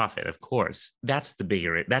for profit, of course. That's the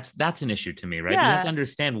bigger, that's an issue to me, right? You have to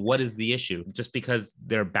understand what is the issue. Just because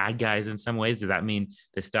they're bad guys in some ways, does that mean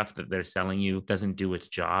the stuff that they're selling you doesn't do its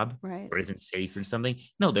job or isn't safe or something?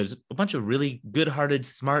 No, there's a bunch of really good-hearted,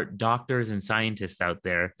 smart doctors and scientists out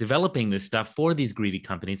there developing this stuff for these greedy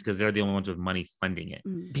companies because they're the only ones with money funding it.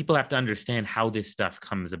 People have to understand how this stuff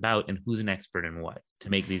comes about and who's an expert in what to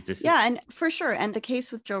make these decisions. Yeah, and for sure. And the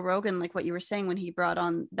case with Joe Rogan, like what you were saying when he brought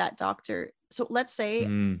on that doctor. So let's say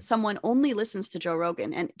someone only listens to Joe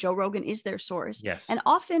Rogan and Joe Rogan is their source. Yes. And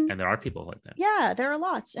often, and there are people like that. Yeah, there are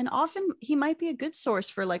lots. And often he might be a good source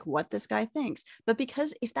for like what this guy thinks. But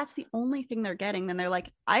because if that's the only thing they're getting, then they're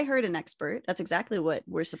like, I heard an expert. That's exactly what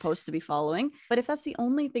we're supposed to be following. But if that's the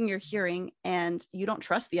only thing you're hearing and you don't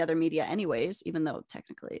trust the other media anyways, even though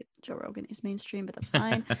technically Joe Rogan is mainstream, but that's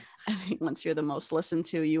fine. I think once you're the most listened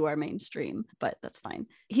to, you are mainstream, but that's fine.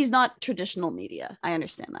 He's not traditional media. I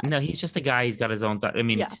understand that. No, he's just a guy. He's got his own thought. I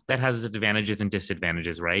mean, that has its advantages and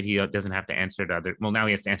disadvantages, right? He doesn't have to answer to other. Well, now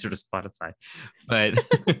he has to answer to Spotify, but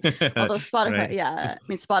although Spotify, right? I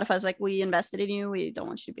mean, Spotify's like, we invested in you. We don't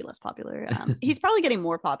want you to be less popular. He's probably getting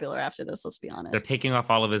more popular after this. Let's be honest. They're taking off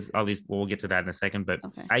all these. Well, we'll get to that in a second. But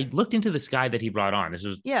I looked into this guy that he brought on. This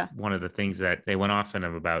was one of the things that they went off on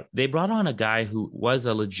him about. They brought on a guy who was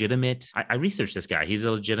a legitimate. I researched this guy. He's a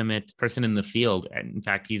legitimate person in the field. And in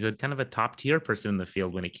fact, he's a kind of a top tier person in the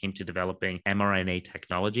field when it came to developing mRNA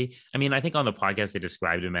technology. I mean, I think on the podcast, they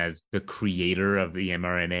described him as the creator of the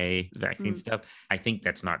mRNA vaccine stuff. I think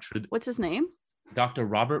that's not true. What's his name? Dr.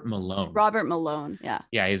 Robert Malone. Robert Malone, yeah.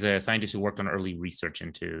 Yeah, he's a scientist who worked on early research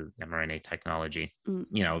into mRNA technology.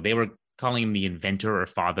 They were calling him the inventor or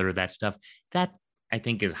father of that stuff. That I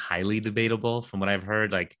think is highly debatable from what I've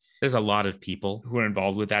heard. Like, there's a lot of people who are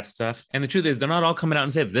involved with that stuff. And the truth is, they're not all coming out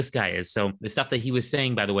and saying this guy is. So the stuff that he was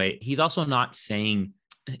saying, by the way, he's also not saying,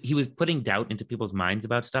 he was putting doubt into people's minds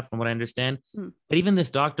about stuff from what I understand. But even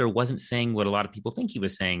this doctor wasn't saying what a lot of people think he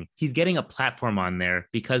was saying. He's getting a platform on there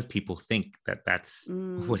because people think that that's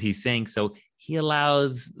what he's saying. So he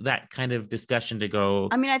allows that kind of discussion to go.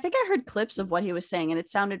 I mean, I think I heard clips of what he was saying and it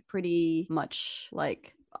sounded pretty much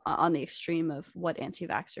like on the extreme of what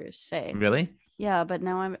anti-vaxxers say. Really? Yeah, but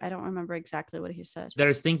now I don't remember exactly what he said.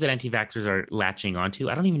 There's things that anti-vaxxers are latching onto.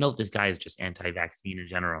 I don't even know if this guy is just anti-vaccine in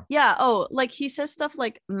general. Yeah. Oh, like he says stuff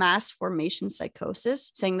like mass formation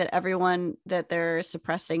psychosis, saying that everyone that they're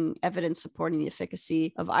suppressing evidence supporting the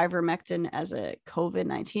efficacy of ivermectin as a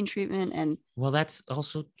COVID-19 treatment. And well, that's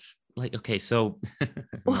also like, okay, so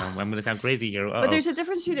I'm going to sound crazy here. But there's a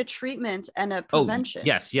difference between a treatment and a prevention.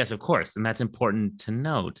 Yes, of course. And that's important to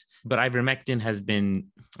note. But ivermectin has been,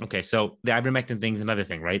 okay, so the ivermectin thing's another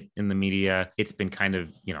thing, right? In the media, it's been kind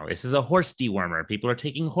of, this is a horse dewormer. People are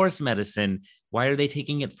taking horse medicine. Why are they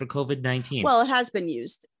taking it for COVID-19? Well, it has been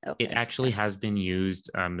used. Okay. It actually has been used.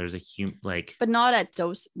 There's but not at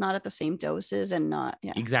the same doses and not.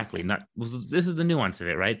 Yeah. Exactly. Not. This is the nuance of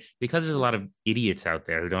it, right? Because there's a lot of idiots out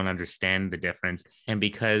there who don't understand the difference. And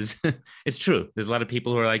because it's true, there's a lot of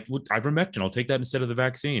people who are like, well, ivermectin, I'll take that instead of the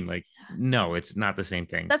vaccine. Like, no, it's not the same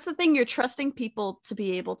thing. That's the thing. You're trusting people to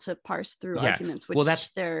be able to parse through arguments,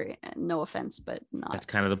 which they're, no offense, but not. That's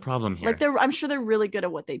kind of the problem here. Like I'm sure they're really good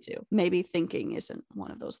at what they do. Maybe thinking isn't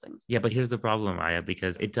one of those things. Yeah, but here's the problem, Aya,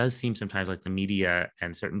 because it does seem sometimes like the media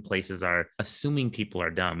and certain places are assuming people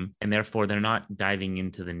are dumb, and therefore they're not diving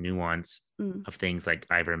into the nuance of things like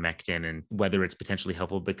ivermectin and whether it's potentially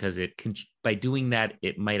helpful, because by doing that,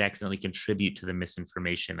 it might accidentally contribute to the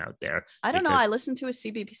misinformation out there. I don't know. I listened to a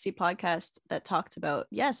CBC podcast that talked about,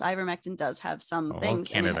 yes, ivermectin does have some things.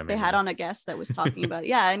 Canada, and they had on a guest that was talking about,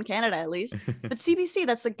 in Canada at least. But CBC,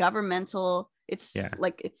 that's the governmental. It's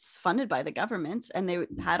like it's funded by the government, and they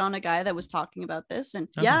had on a guy that was talking about this. And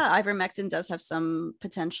ivermectin does have some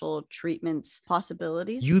potential treatment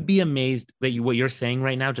possibilities. You'd be amazed that what you're saying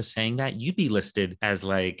right now, just saying that, you'd be listed as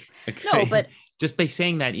like no, but just by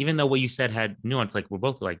saying that, even though what you said had nuance, like we're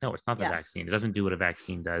both like, no, it's not the vaccine. It doesn't do what a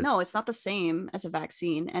vaccine does. No, it's not the same as a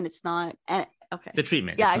vaccine, and it's not. Okay. The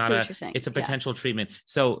treatment. Yeah, I see what you're saying. It's a potential treatment.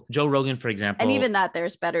 So Joe Rogan, for example. And even that,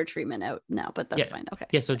 there's better treatment out now, but that's fine. Okay.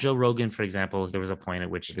 Yeah, so Joe Rogan, for example, there was a point at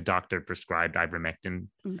which the doctor prescribed ivermectin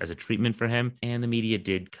as a treatment for him. And the media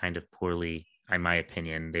did kind of poorly, in my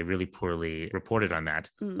opinion, they really poorly reported on that.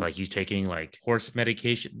 Like, he's taking like horse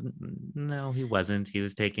medication. No, he wasn't. He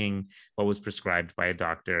was taking what was prescribed by a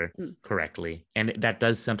doctor correctly. And that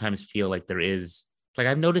does sometimes feel like there is, like,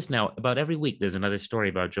 I've noticed now about every week, there's another story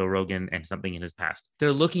about Joe Rogan and something in his past.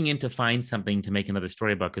 They're looking in to find something to make another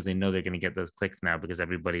story about because they know they're going to get those clicks now because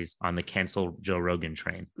everybody's on the cancel Joe Rogan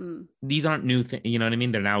train. These aren't new things. You know what I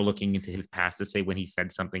mean? They're now looking into his past to say when he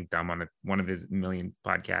said something dumb on one of his million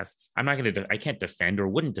podcasts. I'm not going to, I can't defend or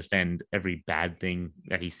wouldn't defend every bad thing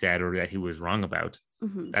that he said or that he was wrong about.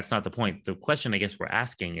 That's not the point. The question I guess we're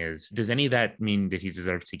asking is, does any of that mean that he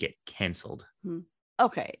deserves to get canceled?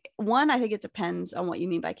 Okay. One, I think it depends on what you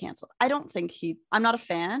mean by canceled. I'm not a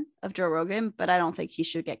fan of Joe Rogan, but I don't think he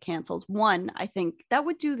should get canceled. One, I think that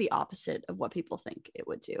would do the opposite of what people think it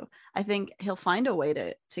would do. I think he'll find a way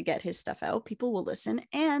to get his stuff out. People will listen.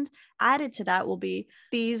 And added to that will be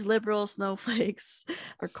these liberal snowflakes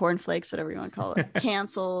or cornflakes, whatever you want to call it,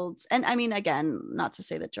 canceled. And I mean, again, not to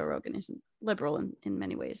say that Joe Rogan isn't liberal in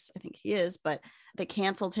many ways. I think he is, but they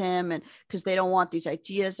canceled him and because they don't want these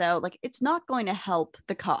ideas out. Like, it's not going to help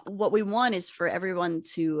the cause. What we want is for everyone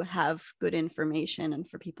to have good information and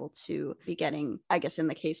for people to be getting, I guess in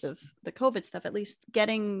the case of the COVID stuff, at least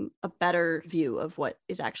getting a better view of what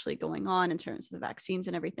is actually going on in terms of the vaccines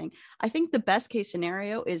and everything. I think the best case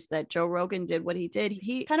scenario is that Joe Rogan did what he did.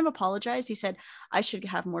 He kind of apologized. He said, I should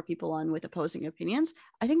have more people on with opposing opinions.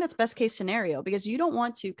 I think that's best case scenario because you don't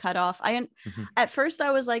want to cut off. At first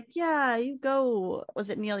I was like, yeah, you go. Was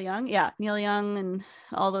it Neil Young? Yeah, Neil Young and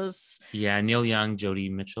all those. Yeah, Neil Young, Jody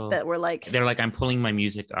Mitchell. That were like, they're like, I'm pulling my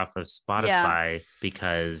music off of Spotify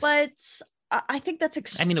because. But I think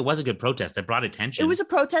that's. I mean, it was a good protest. It brought attention. It was a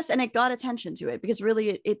protest, and it got attention to it because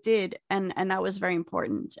really it did, and that was very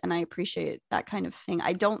important. And I appreciate that kind of thing.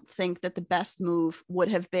 I don't think that the best move would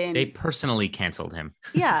have been. They personally canceled him.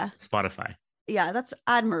 Yeah, Spotify. Yeah, that's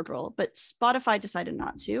admirable, but Spotify decided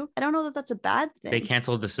not to. I don't know that that's a bad thing. They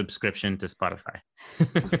canceled the subscription to Spotify.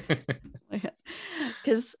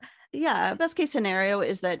 Because, best case scenario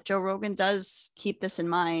is that Joe Rogan does keep this in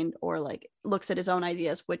mind or like looks at his own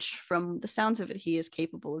ideas, which from the sounds of it, he is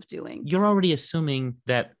capable of doing. You're already assuming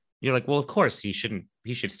that you're like, well, of course he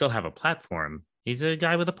should still have a platform. He's a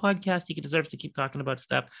guy with a podcast. He deserves to keep talking about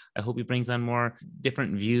stuff. I hope he brings on more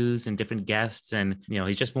different views and different guests. And,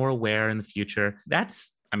 he's just more aware in the future. That's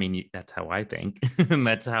how I think. And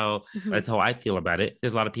that's how I feel about it.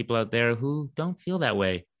 There's a lot of people out there who don't feel that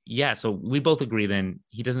way. Yeah. So we both agree then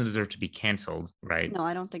he doesn't deserve to be canceled, right? No,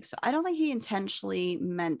 I don't think so. I don't think he intentionally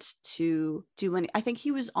meant to do any. I think he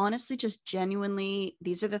was honestly just genuinely,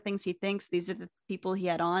 these are the things he thinks. These are the people he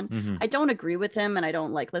had on. I don't agree with him and I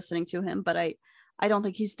don't like listening to him, but I don't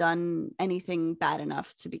think he's done anything bad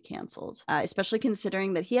enough to be canceled, especially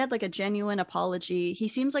considering that he had like a genuine apology. He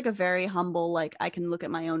seems like a very humble, like I can look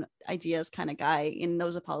at my own ideas kind of guy. In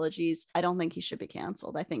those apologies, I don't think he should be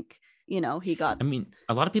canceled. I think, he got. I mean,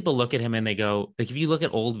 a lot of people look at him and they go, like, if you look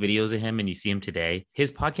at old videos of him and you see him today,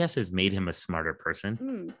 his podcast has made him a smarter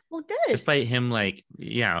person. Well, good. Just by him, like,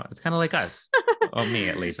 it's kind of like us. Or me,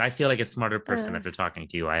 at least. I feel like a smarter person after talking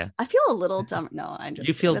to you, Aya. I feel a little dumb. No, I'm just.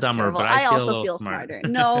 You feel dumber, terrible. but I also feel smarter.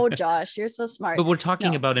 No, Josh, you're so smart. But we're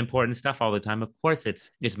talking about important stuff all the time. Of course,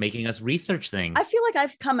 it's making us research things. I feel like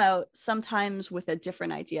I've come out sometimes with a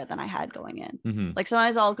different idea than I had going in. Like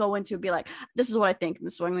sometimes I'll go into and be like, this is what I think. And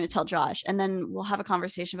this is what I'm going to tell Josh. And then we'll have a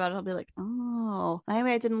conversation about it. I'll be like, oh, maybe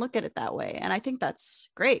I didn't look at it that way. And I think that's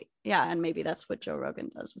great. Yeah. And maybe that's what Joe Rogan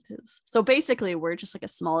does with his. So basically, we're just like a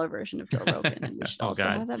smaller version of Joe Rogan. And we should also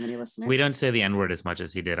have that many listeners. We don't say the N-word as much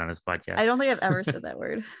as he did on his podcast. I don't think I've ever said that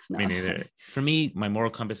word. No. Me neither. For me, my moral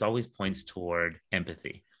compass always points toward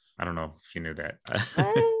empathy. I don't know if you knew that.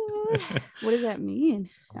 What does that mean?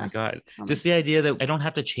 Oh my God. Just the idea that I don't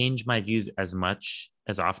have to change my views as much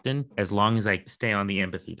as often, as long as I stay on the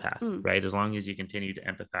empathy path, right? As long as you continue to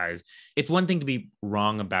empathize. It's one thing to be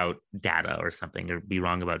wrong about data or something, or be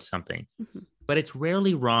wrong about something. But it's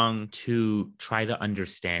rarely wrong to try to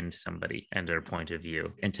understand somebody and their point of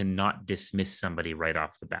view and to not dismiss somebody right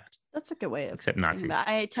off the bat. That's a good way of except Nazis.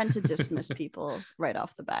 I tend to dismiss people right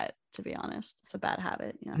off the bat, to be honest. It's a bad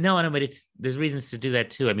habit. Yeah. No, but there's reasons to do that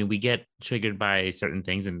too. I mean, we get triggered by certain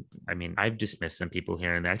things. And I mean, I've dismissed some people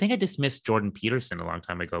here and there. I think I dismissed Jordan Peterson a long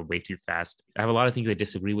time ago, way too fast. I have a lot of things I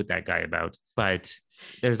disagree with that guy about, but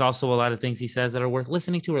there's also a lot of things he says that are worth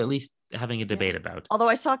listening to, or at least having a debate about. Although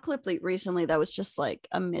I saw a clip recently that was just like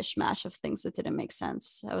a mishmash of things that didn't make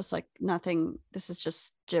sense. I was like, nothing, this is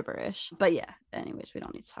just gibberish. But yeah, anyways, we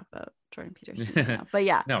don't need to talk about Jordan Peterson right now. But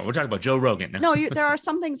yeah. No, we're talking about Joe Rogan. No, there are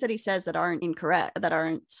some things that he says that aren't incorrect, that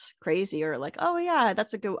aren't crazy, or like, oh yeah,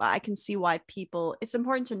 that's a good, I can see why it's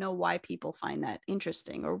important to know why people find that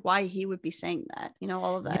interesting, or why he would be saying that.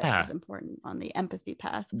 All of that is important on the empathy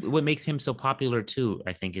path. What makes him so popular too,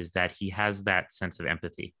 I think, is that he has that sense of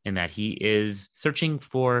empathy, and that he is searching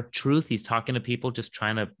for truth. He's talking to people, just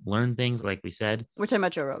trying to learn things, like we said. We're talking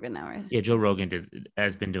about Joe Rogan now, right? Yeah, Joe Rogan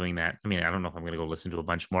has been doing that. I mean, I don't know if I'm going to go listen to a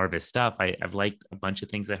bunch more of his stuff. I've liked a bunch of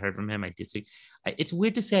things I heard from him. It's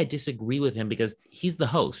weird to say I disagree with him, because he's the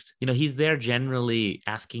host. He's there generally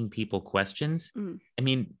asking people questions. I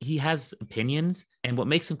mean, he has opinions, and what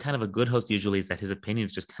makes him kind of a good host usually is that his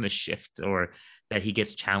opinions just kind of shift, or that he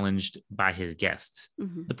gets challenged by his guests.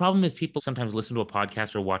 The problem is people sometimes listen to a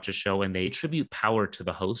podcast or watch a show and they attribute power to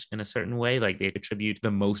the host in a certain way. Like they attribute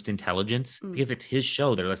the most intelligence because it's his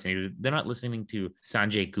show they're listening to. They're not listening to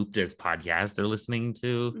Sanjay Gupta's podcast. They're listening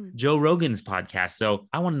to Joe Rogan's podcast. So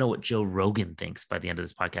I want to know what Joe Rogan thinks by the end of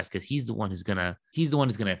this podcast, because he's the one who's gonna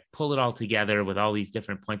pull it all together with all these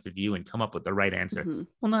different points of view and come up with the right answer.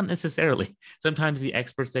 Well, not necessarily. Sometimes the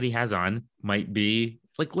experts that he has on might be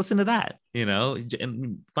like, listen to that,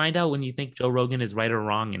 and find out when you think Joe Rogan is right or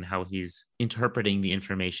wrong and how he's interpreting the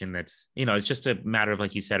information. That's, it's just a matter of,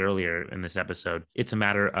 like you said earlier in this episode, it's a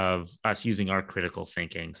matter of us using our critical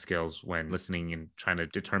thinking skills when listening and trying to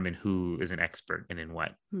determine who is an expert and in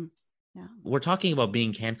what. Yeah. We're talking about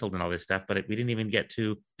being canceled and all this stuff, but we didn't even get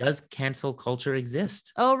to, does cancel culture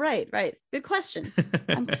exist? Oh, right. Good question.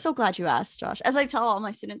 I'm so glad you asked, Josh. As I tell all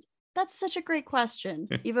my students, that's such a great question,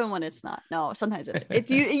 even when it's not. No, sometimes it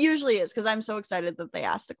usually is, because I'm so excited that they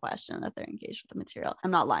asked the question, that they're engaged with the material.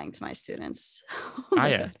 I'm not lying to my students.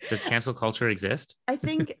 Does cancel culture exist? I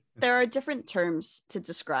think there are different terms to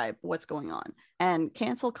describe what's going on. And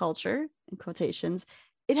cancel culture, in quotations,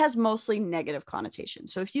 it has mostly negative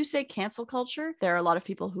connotations. So if you say cancel culture, there are a lot of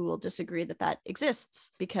people who will disagree that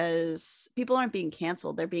exists, because people aren't being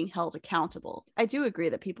canceled, they're being held accountable. I do agree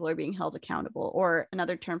that people are being held accountable, or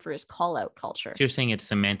another term for it is call out culture. So you're saying it's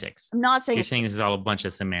semantics. I'm not saying you're saying this is all a bunch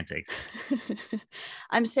of semantics.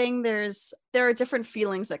 I'm saying there are different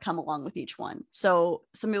feelings that come along with each one. So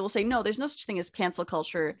some people say, no, there's no such thing as cancel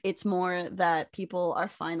culture. It's more that people are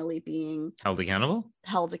finally being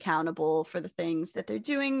held accountable for the things that they're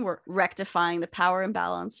doing. We're rectifying the power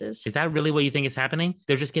imbalances. Is that really what you think is happening?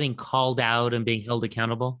 They're just getting called out and being held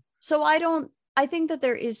accountable? So I think that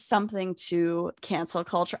there is something to cancel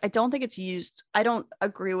culture. I don't think it's used. I don't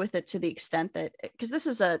agree with it to the extent that, because this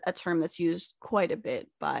is a term that's used quite a bit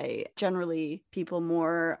by generally people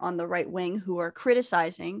more on the right wing who are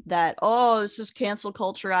criticizing that, oh, this is cancel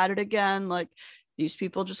culture at it again. Like, these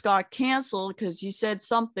people just got canceled because you said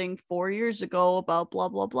something 4 years ago about blah,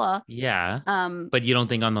 blah, blah. Yeah. But you don't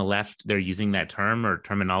think on the left they're using that term or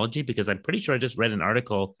terminology? Because I'm pretty sure I just read an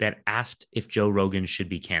article that asked if Joe Rogan should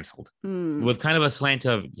be canceled with kind of a slant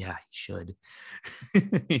of, yeah, he should,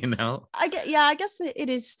 I guess that it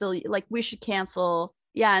is still like, we should cancel.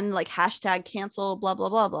 Yeah. And like hashtag cancel, blah, blah,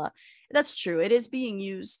 blah, blah. That's true. It is being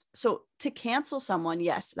used. So to cancel someone,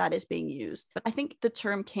 yes, that is being used. But I think the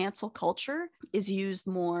term cancel culture is used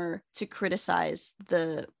more to criticize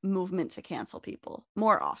the movement to cancel people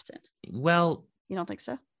more often. Well, you don't think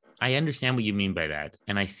so? I understand what you mean by that.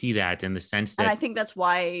 And I see that in the sense that... And I think that's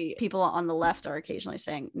why people on the left are occasionally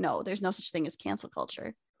saying, no, there's no such thing as cancel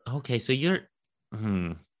culture. Okay, so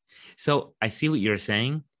So I see what you're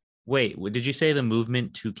saying. Wait, did you say the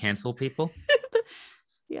movement to cancel people?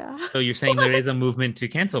 Yeah. So you're saying there is a movement to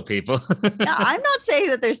cancel people? Yeah, I'm not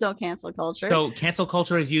saying that there's no cancel culture. So cancel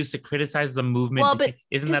culture is used to criticize the movement. Well, but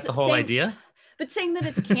isn't that the whole idea? But saying that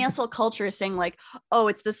it's cancel culture is saying like, oh,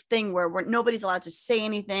 it's this thing where nobody's allowed to say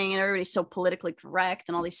anything and everybody's so politically correct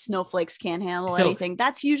and all these snowflakes can't handle anything.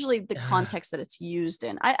 That's usually the context that it's used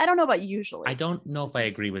in. I don't know about usually. I don't know if I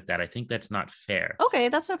agree with that. I think that's not fair. Okay,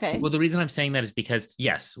 that's okay. Well, the reason I'm saying that is because,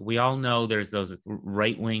 yes, we all know there's those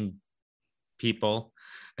right-wing people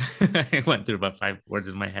I went through about 5 words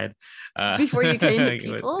in my head. Before you get into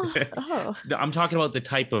people? Oh. I'm talking about the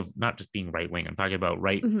type of, not just being right-wing. I'm talking about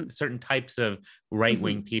certain types of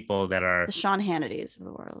right-wing people that are the Sean Hannitys of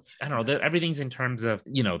the world. I don't know. Everything's in terms of,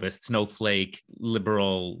 the snowflake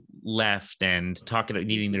liberal left and talking about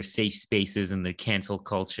needing their safe spaces and the cancel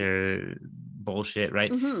culture bullshit,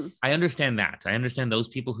 right? I understand that. I understand those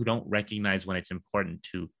people who don't recognize when it's important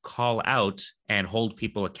to call out and hold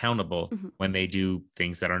people accountable when they do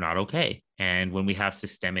things that are not okay. And when we have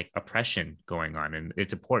systemic oppression going on, and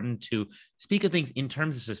it's important to speak of things in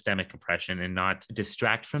terms of systemic oppression and not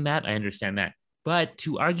distract from that. I understand that. But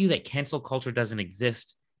to argue that cancel culture doesn't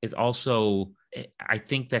exist is also, I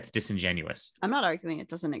think that's disingenuous. I'm not arguing it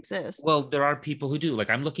doesn't exist. Well, there are people who do. Like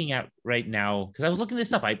I'm looking at right now, because I was looking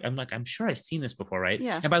this up. I'm sure I've seen this before, right?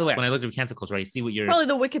 Yeah. And by the way, when I looked at cancel culture, I see what you're... Probably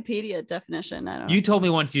the Wikipedia definition. I don't know. You told me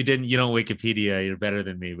once you don't Wikipedia, you're better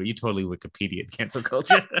than me, but you totally Wikipedia cancel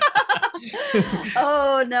culture.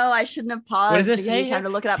 Oh, no, I shouldn't have paused to give you time to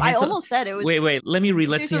look it up. I almost said it was... Wait, let me read.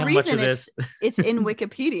 Let's see how much of this... It's in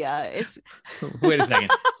Wikipedia. It's... Wait a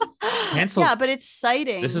second. Cancel. Yeah, but it's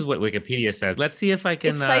citing... This is what Wikipedia says. Let's see if I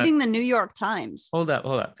can... It's citing the New York Times. Hold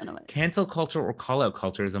up. Cancel culture or call-out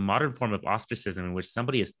culture is a modern form of ostracism in which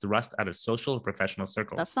somebody is thrust out of social or professional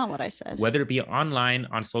circles. That's not what I said. Whether it be online,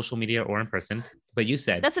 on social media, or in person. But you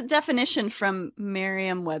said... That's a definition from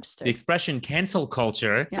Merriam-Webster. The expression cancel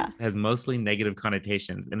culture has mostly negative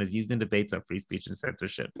connotations and is used in debates on free speech and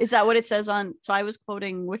censorship. Is that what it says on... So I was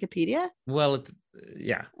quoting Wikipedia? Well, it's...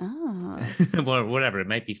 Yeah. Oh. Well, whatever. It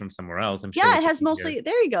might be from somewhere else. I'm sure. Yeah, it has mostly...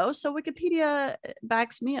 There you go. So Wikipedia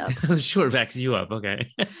backs me up. Sure, backs you up.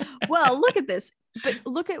 Okay. Well, look at this. But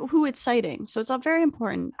look at who it's citing. So it's all very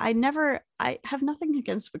important. I have nothing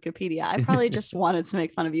against Wikipedia. I probably just wanted to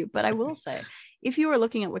make fun of you. But I will say, if you were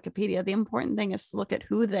looking at Wikipedia, the important thing is to look at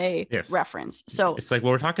who they reference. So it's like what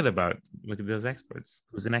we're talking about. Look at those experts.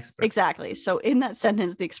 Who's an expert? Exactly. So in that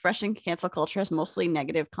sentence, the expression cancel culture has mostly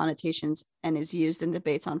negative connotations and is used in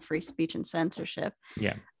debates on free speech and censorship.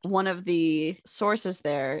 Yeah. One of the sources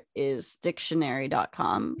there is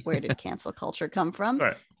dictionary.com. Where did cancel culture come from?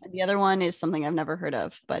 Sure. And the other one is something I've never heard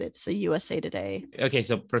of, but it's a USA Today. Okay,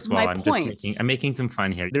 so first of all, I'm making some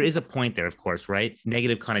fun here. There is a point there, of course, right?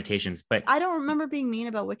 Negative connotations, but I don't remember being mean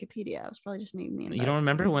about Wikipedia. I was probably just being mean. You don't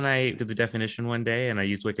remember when I did the definition one day and I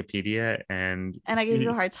used Wikipedia and I gave you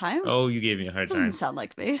a hard time? Oh, you gave me a hard time. Doesn't sound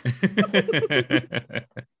like me.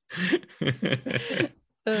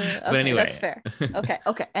 Okay, but anyway, that's fair.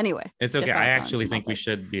 Okay. Anyway, it's okay. I actually think we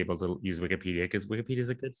should be able to use Wikipedia because Wikipedia is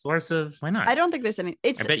a good source of... Why not? I don't think there's any...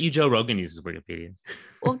 I bet you Joe Rogan uses Wikipedia.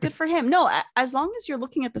 Well, good for him. No, as long as you're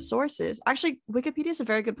looking at the sources. Actually, Wikipedia is a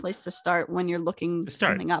very good place to start when you're looking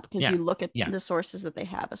something up because you look at the sources that they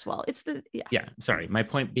have as well. It's the... Yeah, sorry. My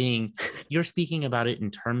point being, you're speaking about it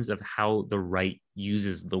in terms of how the right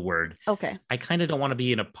uses the word. Okay. I kind of don't want to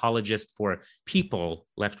be an apologist for people,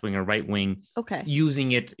 left wing or right wing,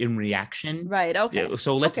 using it in reaction. Right. Okay.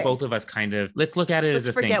 So let's both of us let's look at it as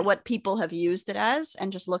a thing. Let's forget what people have used it as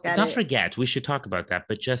and just look at it. Not forget. We should talk about that,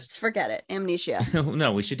 but just forget it. Amnesia.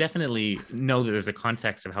 No, we should definitely know that there's a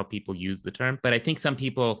context of how people use the term. But I think some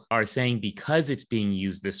people are saying because it's being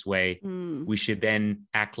used this way, we should then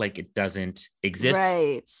act like it doesn't exist.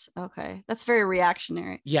 Right. Okay. That's very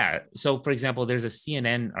reactionary. Yeah. So for example, there's a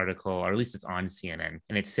CNN article, or at least it's on CNN,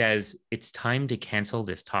 and it says it's time to cancel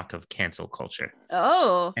this talk of cancel culture.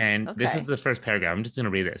 Oh. And this is the first paragraph. I'm just going to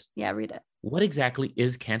read this. Yeah, read it. What exactly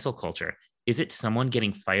is cancel culture? Is it someone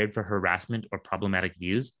getting fired for harassment or problematic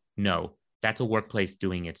views? No, that's a workplace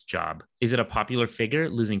doing its job. Is it a popular figure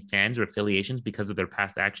losing fans or affiliations because of their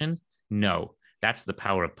past actions? No, that's the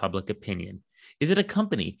power of public opinion. Is it a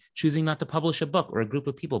company choosing not to publish a book or a group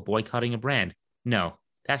of people boycotting a brand? No,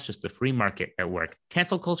 that's just the free market at work.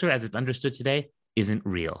 Cancel culture, as it's understood today, isn't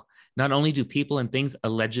real. Not only do people and things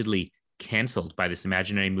allegedly canceled by this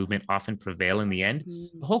imaginary movement often prevail in the end,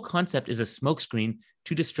 the whole concept is a smokescreen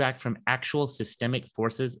to distract from actual systemic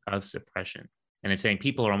forces of suppression. And it's saying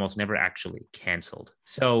people are almost never actually canceled.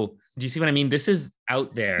 So do you see what I mean? This is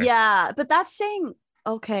out there. Yeah, but that's saying,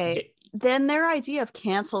 okay, then their idea of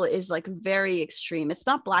cancel is like very extreme. It's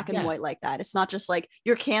not black and white like that. It's not just like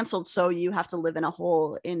you're canceled, so you have to live in a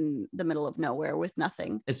hole in the middle of nowhere with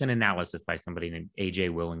nothing. It's an analysis by somebody named AJ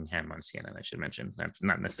Willingham on CNN, I should mention. That's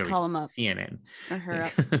not necessarily call him up. CNN. Or her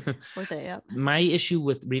up. Or they up. My issue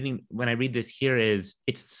with reading, when I read this here, is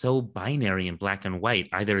it's so binary in black and white.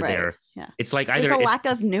 Either they're... Yeah. It's like there's a lack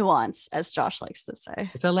of nuance, as Josh likes to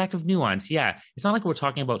say. It's a lack of nuance. Yeah. It's not like we're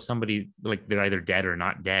talking about somebody like they're either dead or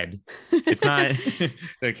not dead. It's not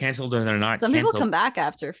they're canceled or they're not Some canceled. people come back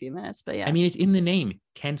after a few minutes, but yeah. I mean, it's in the name,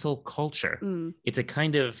 cancel culture. It's a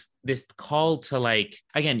kind of this call to, like,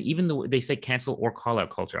 again, even though they say cancel or call out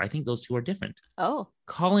culture, I think those two are different. Oh.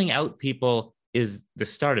 Calling out people is the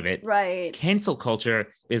start of it. Right. Cancel culture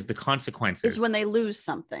is the consequences. Is when they lose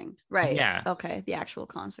something. Right. Yeah. Okay. The actual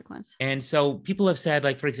consequence. And so people have said,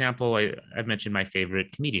 like, for example, I've mentioned my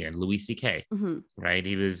favorite comedian, Louis C.K. Right?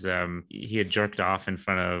 He was he had jerked off in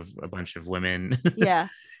front of a bunch of women. Yeah.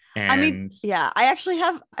 And I mean, yeah, I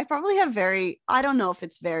probably have I don't know if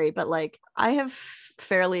it's very, but like I have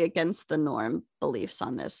fairly against the norm beliefs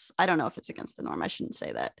on this. I don't know if it's against the norm. I shouldn't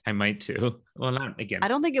say that. I might too. Well, not again. I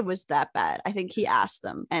don't think it was that bad. I think he asked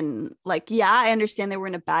them, and like, yeah, I understand they were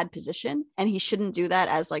in a bad position and he shouldn't do that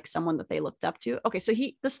as like someone that they looked up to. Okay. So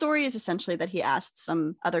the story is essentially that he asked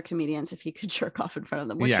some other comedians if he could jerk off in front of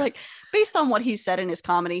them, which like based on what he said in his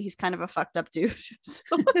comedy, he's kind of a fucked up dude.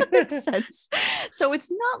 So it makes sense. So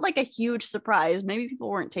it's not like a huge surprise. Maybe people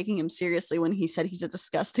weren't taking him seriously when he said he's a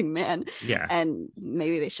disgusting man. Yeah. And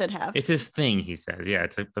maybe they should have. It's his thing, he says. Yeah,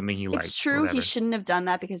 it's like something he likes. It's true. He shouldn't have done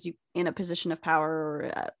that because you in a position of power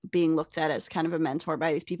or being looked at as kind of a mentor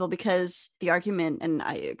by these people, because the argument, and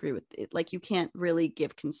I agree with it, like you can't really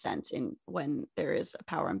give consent in when there is a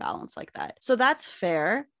power imbalance like that. So that's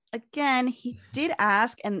fair. Again, he did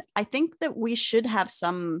ask, and I think that we should have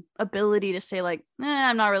some ability to say like,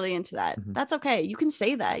 I'm not really into that. That's okay. You can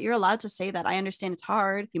say that. You're allowed to say that. I understand it's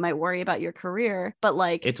hard. You might worry about your career, but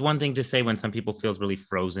like, it's one thing to say when some people feels really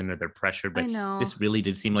frozen or they're pressured, but this really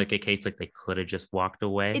did seem like a case like they could have just walked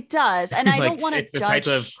away. It does. And I like, don't want to judge. It's the type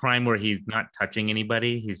of crime where he's not touching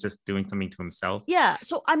anybody. He's just doing something to himself. Yeah.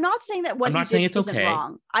 So I'm not saying that what he did isn't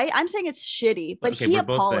wrong. I'm saying it's shitty, but he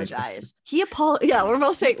apologized. Yeah, we're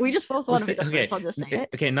both saying, we just both want to be the first one to say it.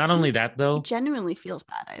 Okay, not only that though. He genuinely feels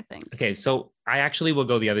bad, I think. Okay, so I actually will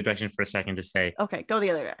go the other direction for a second to say. Okay, go the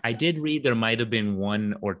other direction. I did read there might have been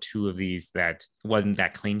one or two of these that wasn't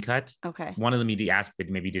that clean cut. Okay. One of them he asked, but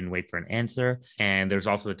maybe didn't wait for an answer. And there's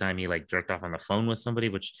also the time he like jerked off on the phone with somebody,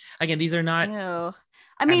 which again, these are not. Ew.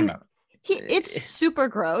 I mean, it's super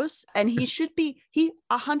gross, and he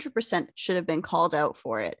 100% should have been called out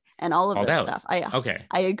for it. And all of this stuff. I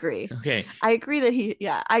agree. Okay. I agree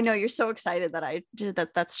that I know you're so excited that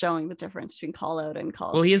that's showing the difference between call out and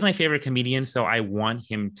call. Well, he is my favorite comedian, so I want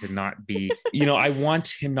him to not be, I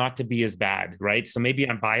want him not to be as bad, right? So maybe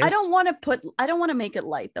I'm biased. I don't want to make it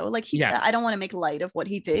light though. Like I don't want to make light of what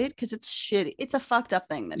he did because it's shitty. It's a fucked up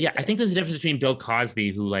thing that he did. I think there's a difference between Bill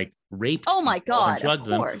Cosby, who like raped drugged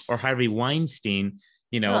them, or Harvey Weinstein.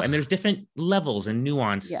 And there's different levels and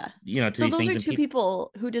nuance, to so these those things. Are two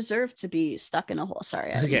people who deserve to be stuck in a hole.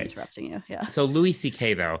 Sorry, I'm interrupting you. Yeah. So Louis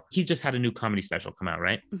C.K. though, he just had a new comedy special come out,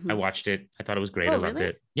 right? I watched it. I thought it was great. I loved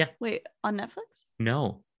it. Yeah. Wait, on Netflix?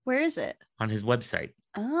 No. Where is it? On his website.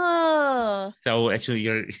 Oh. So actually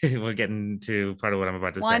we're getting to part of what I'm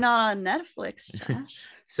about to say. Why not on Netflix, Josh?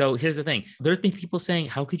 So here's the thing. There's been people saying,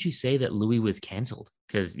 how could you say that Louis was canceled?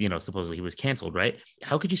 Because, supposedly he was canceled, right?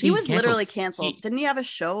 How could you say he was literally canceled? Didn't he have a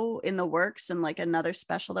show in the works and like another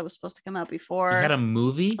special that was supposed to come out before? He had a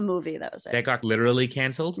movie? A movie, that was it. That got literally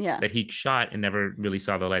canceled? Yeah. That he shot and never really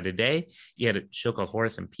saw the light of day. He had a show called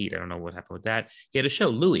Horace and Pete. I don't know what happened with that. He had a show,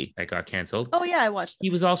 Louis, that got canceled. Oh, yeah, I watched that. He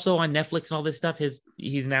was also on Netflix and all this stuff.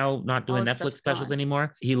 He's now not doing Netflix specials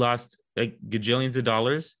anymore. He lost like gajillions of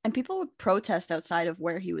dollars, and people would protest outside of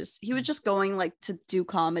where he was just going like to do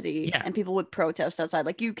comedy, and people would protest outside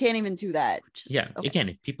like, you can't even do that. Again,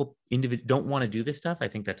 if people don't want to do this stuff, I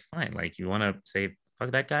think that's fine. Like, you want to say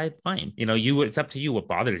fuck that guy, fine. It's up to you what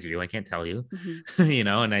bothers you. I can't tell you.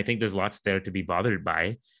 And I think there's lots there to be bothered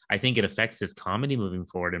by. I think it affects his comedy moving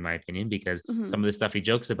forward, in my opinion, because some of the stuff he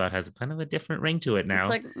jokes about has kind of a different ring to it now. It's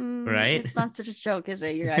like, right? It's not such a joke, is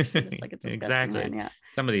it? You're actually just like, it's exactly. Man. Yeah.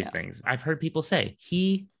 Some of these things I've heard people say,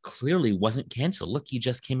 he clearly wasn't canceled. Look, he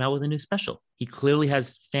just came out with a new special. He clearly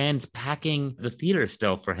has fans packing the theater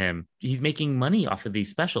still for him. He's making money off of these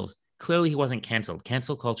specials. Clearly he wasn't canceled.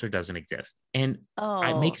 Cancel culture doesn't exist. And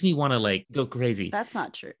it makes me want to like go crazy. That's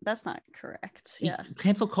not true. That's not correct. Yeah.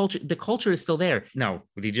 Cancel culture, the culture is still there. Now,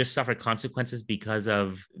 would he just suffer consequences because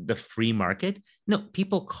of the free market? No,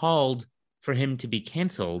 people called for him to be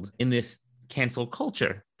canceled in this cancel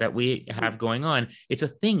culture that we have going on. It's a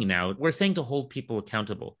thing now. We're saying to hold people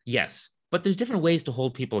accountable. Yes. But there's different ways to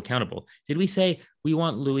hold people accountable. Did we say we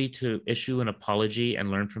want Louis to issue an apology and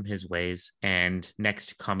learn from his ways? And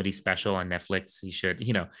next comedy special on Netflix, he should,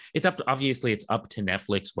 it's obviously it's up to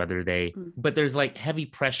Netflix whether they, but there's like heavy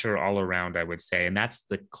pressure all around, I would say. And that's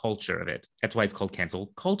the culture of it. That's why it's called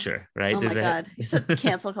cancel culture, right? Oh my God. You said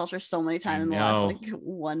cancel culture so many times in the last like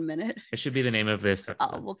 1 minute. It should be the name of this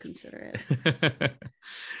episode. We'll consider it.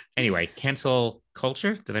 Anyway, cancel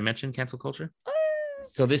culture. Did I mention cancel culture?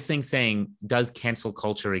 So this thing saying, does cancel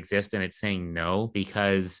culture exist? And it's saying no,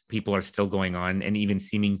 because people are still going on and even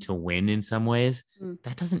seeming to win in some ways.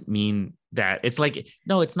 That doesn't mean that it's like,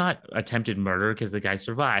 no, it's not attempted murder because the guy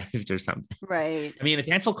survived or something. Right. I mean, a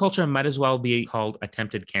cancel culture might as well be called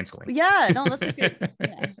attempted canceling. Yeah, no, that's a good.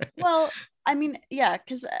 Yeah. Well, I mean, yeah,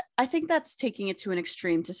 because I think that's taking it to an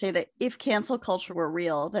extreme to say that if cancel culture were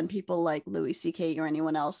real, then people like Louis C.K. or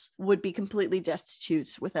anyone else would be completely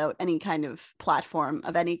destitute without any kind of platform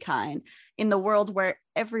of any kind in the world where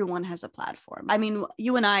everyone has a platform. I mean,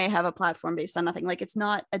 you and I have a platform based on nothing. Like, it's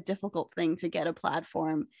not a difficult thing to get a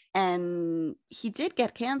platform. And he did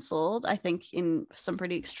get canceled, I think, in some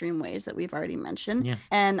pretty extreme ways that we've already mentioned. Yeah.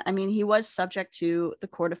 And I mean, he was subject to the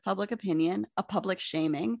court of public opinion, a public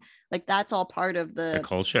shaming. Like, that's all part of the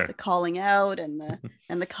culture, the calling out and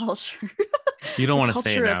the culture. You don't want to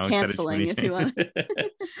say it now. Canceling, if you want.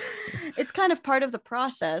 It's kind of part of the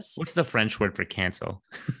process. What's the French word for cancel?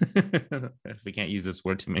 We can't use this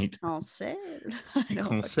word too many times.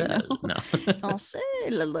 Cancel. No. Cancel.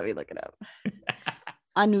 Let me look it up.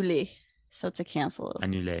 Annuler. So to cancel.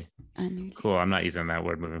 Annuler. Cool. I'm not using that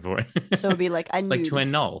word moving forward. So it'd be like like to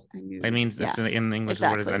annul. It means it's in English.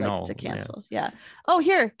 Exactly, the word is annul. Like to cancel. Yeah. Oh,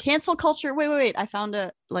 here, cancel culture. Wait. I found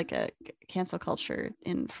a cancel culture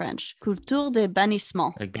in French. Culture de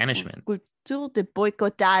bannissement. Like banishment. Culture de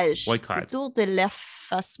boycottage. Boycott. Culture de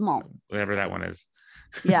l'effacement. Whatever that one is.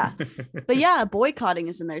 Yeah. But yeah, boycotting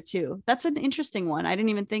is in there too. That's an interesting one. I didn't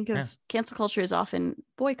even think of cancel culture is often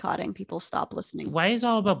boycotting. People stop listening. Why is it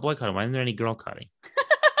all about boycotting? Why isn't there any girl cutting?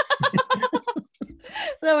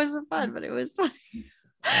 That was fun, but it was funny.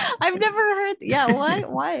 I've never heard. Yeah,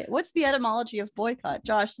 why? What's the etymology of boycott?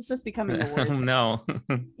 Josh, this is becoming a word. No.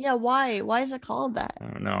 Yeah, why? Why is it called that? I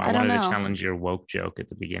don't know. I wanted to challenge your woke joke at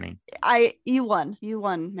the beginning. You won,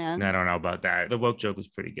 man. I don't know about that. The woke joke was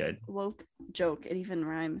pretty good. Woke joke. It even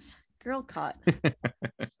rhymes. Girl caught.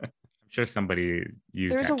 I'm sure somebody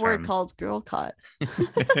used There's that a term. word called girl caught.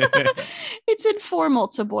 It's informal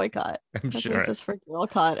to boycott. I'm sure. This is for girl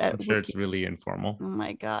caught. I'm sure it's really informal. Oh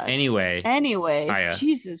my God. Anyway. Hiya.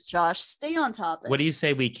 Jesus, Josh, stay on topic. What do you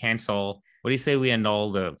say we cancel? What do you say we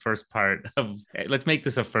annul the first part of? Let's make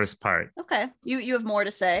this a first part. Okay. You have more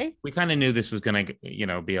to say? We kind of knew this was going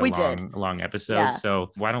to, be a long episode. Yeah.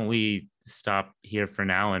 So why don't we stop here for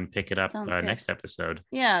now and pick it up next episode?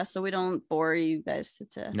 Yeah. So we don't bore you guys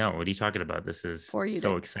to. No. What are you talking about? This is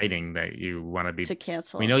so exciting that you want to be to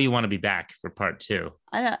cancel. We know you want to be back for part 2.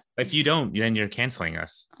 I don't. If you don't, then you're canceling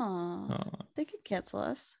us. Oh, they could cancel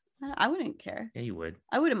us. I wouldn't care. Yeah, you would.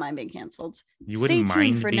 I wouldn't mind being canceled. You wouldn't Stay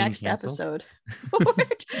tuned mind for being next canceled?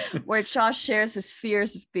 episode where Josh shares his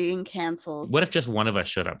fears of being canceled. What if just one of us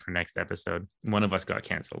showed up for next episode? One of us got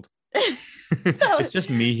canceled. It's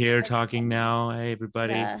just me here talking now. Hey,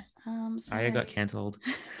 everybody. Yeah. I got canceled.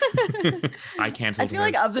 I canceled. I feel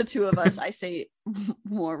like of the two of us, I say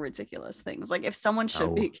more ridiculous things. Like if someone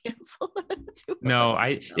should be canceled. No,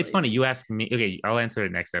 it's funny. You asked me. Okay, I'll answer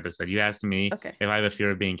it next episode. You asked me if I have a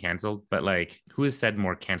fear of being canceled, but like, who has said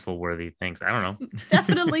more cancel-worthy things? I don't know.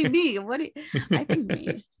 Definitely me. I think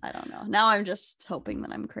me. I don't know. Now I'm just hoping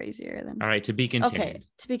that I'm crazier than. All right, to be continued. Okay,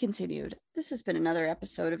 to be continued. This has been another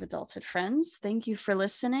episode of Adulthood Friends. Thank you for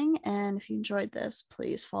listening. And if you enjoyed this,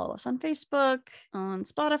 please follow us on Facebook, on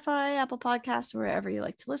Spotify, Apple Podcasts, wherever you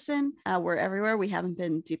like to listen. We're everywhere. We haven't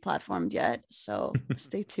been deplatformed yet, so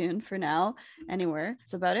stay tuned for now. Anywhere.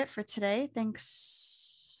 That's about it for today.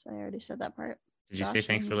 Thanks. I already said that part. Did you say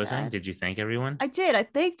thanks for listening? Did you thank everyone? I did. I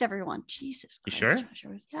thanked everyone. Jesus Christ. You sure?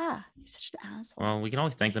 Josh, yeah. You're such an asshole. Well, we can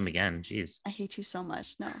always thank them again. Jeez. I hate you so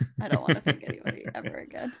much. No, I don't want to thank anybody ever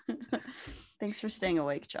again. Thanks for staying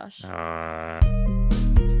awake, Josh.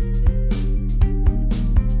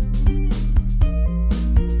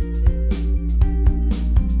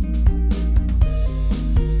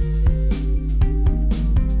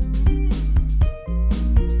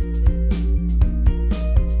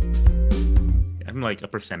 Like a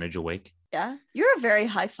percentage awake. Yeah, you're a very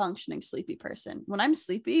high functioning sleepy person. When I'm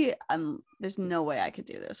sleepy, there's no way I could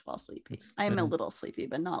do this while sleepy. I'm a little sleepy,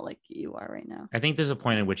 but not like you are right now. I think there's a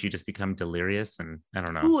point at which you just become delirious, and I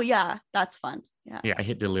don't know. Oh yeah, that's fun. Yeah, I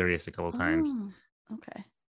hit delirious a couple times. Okay.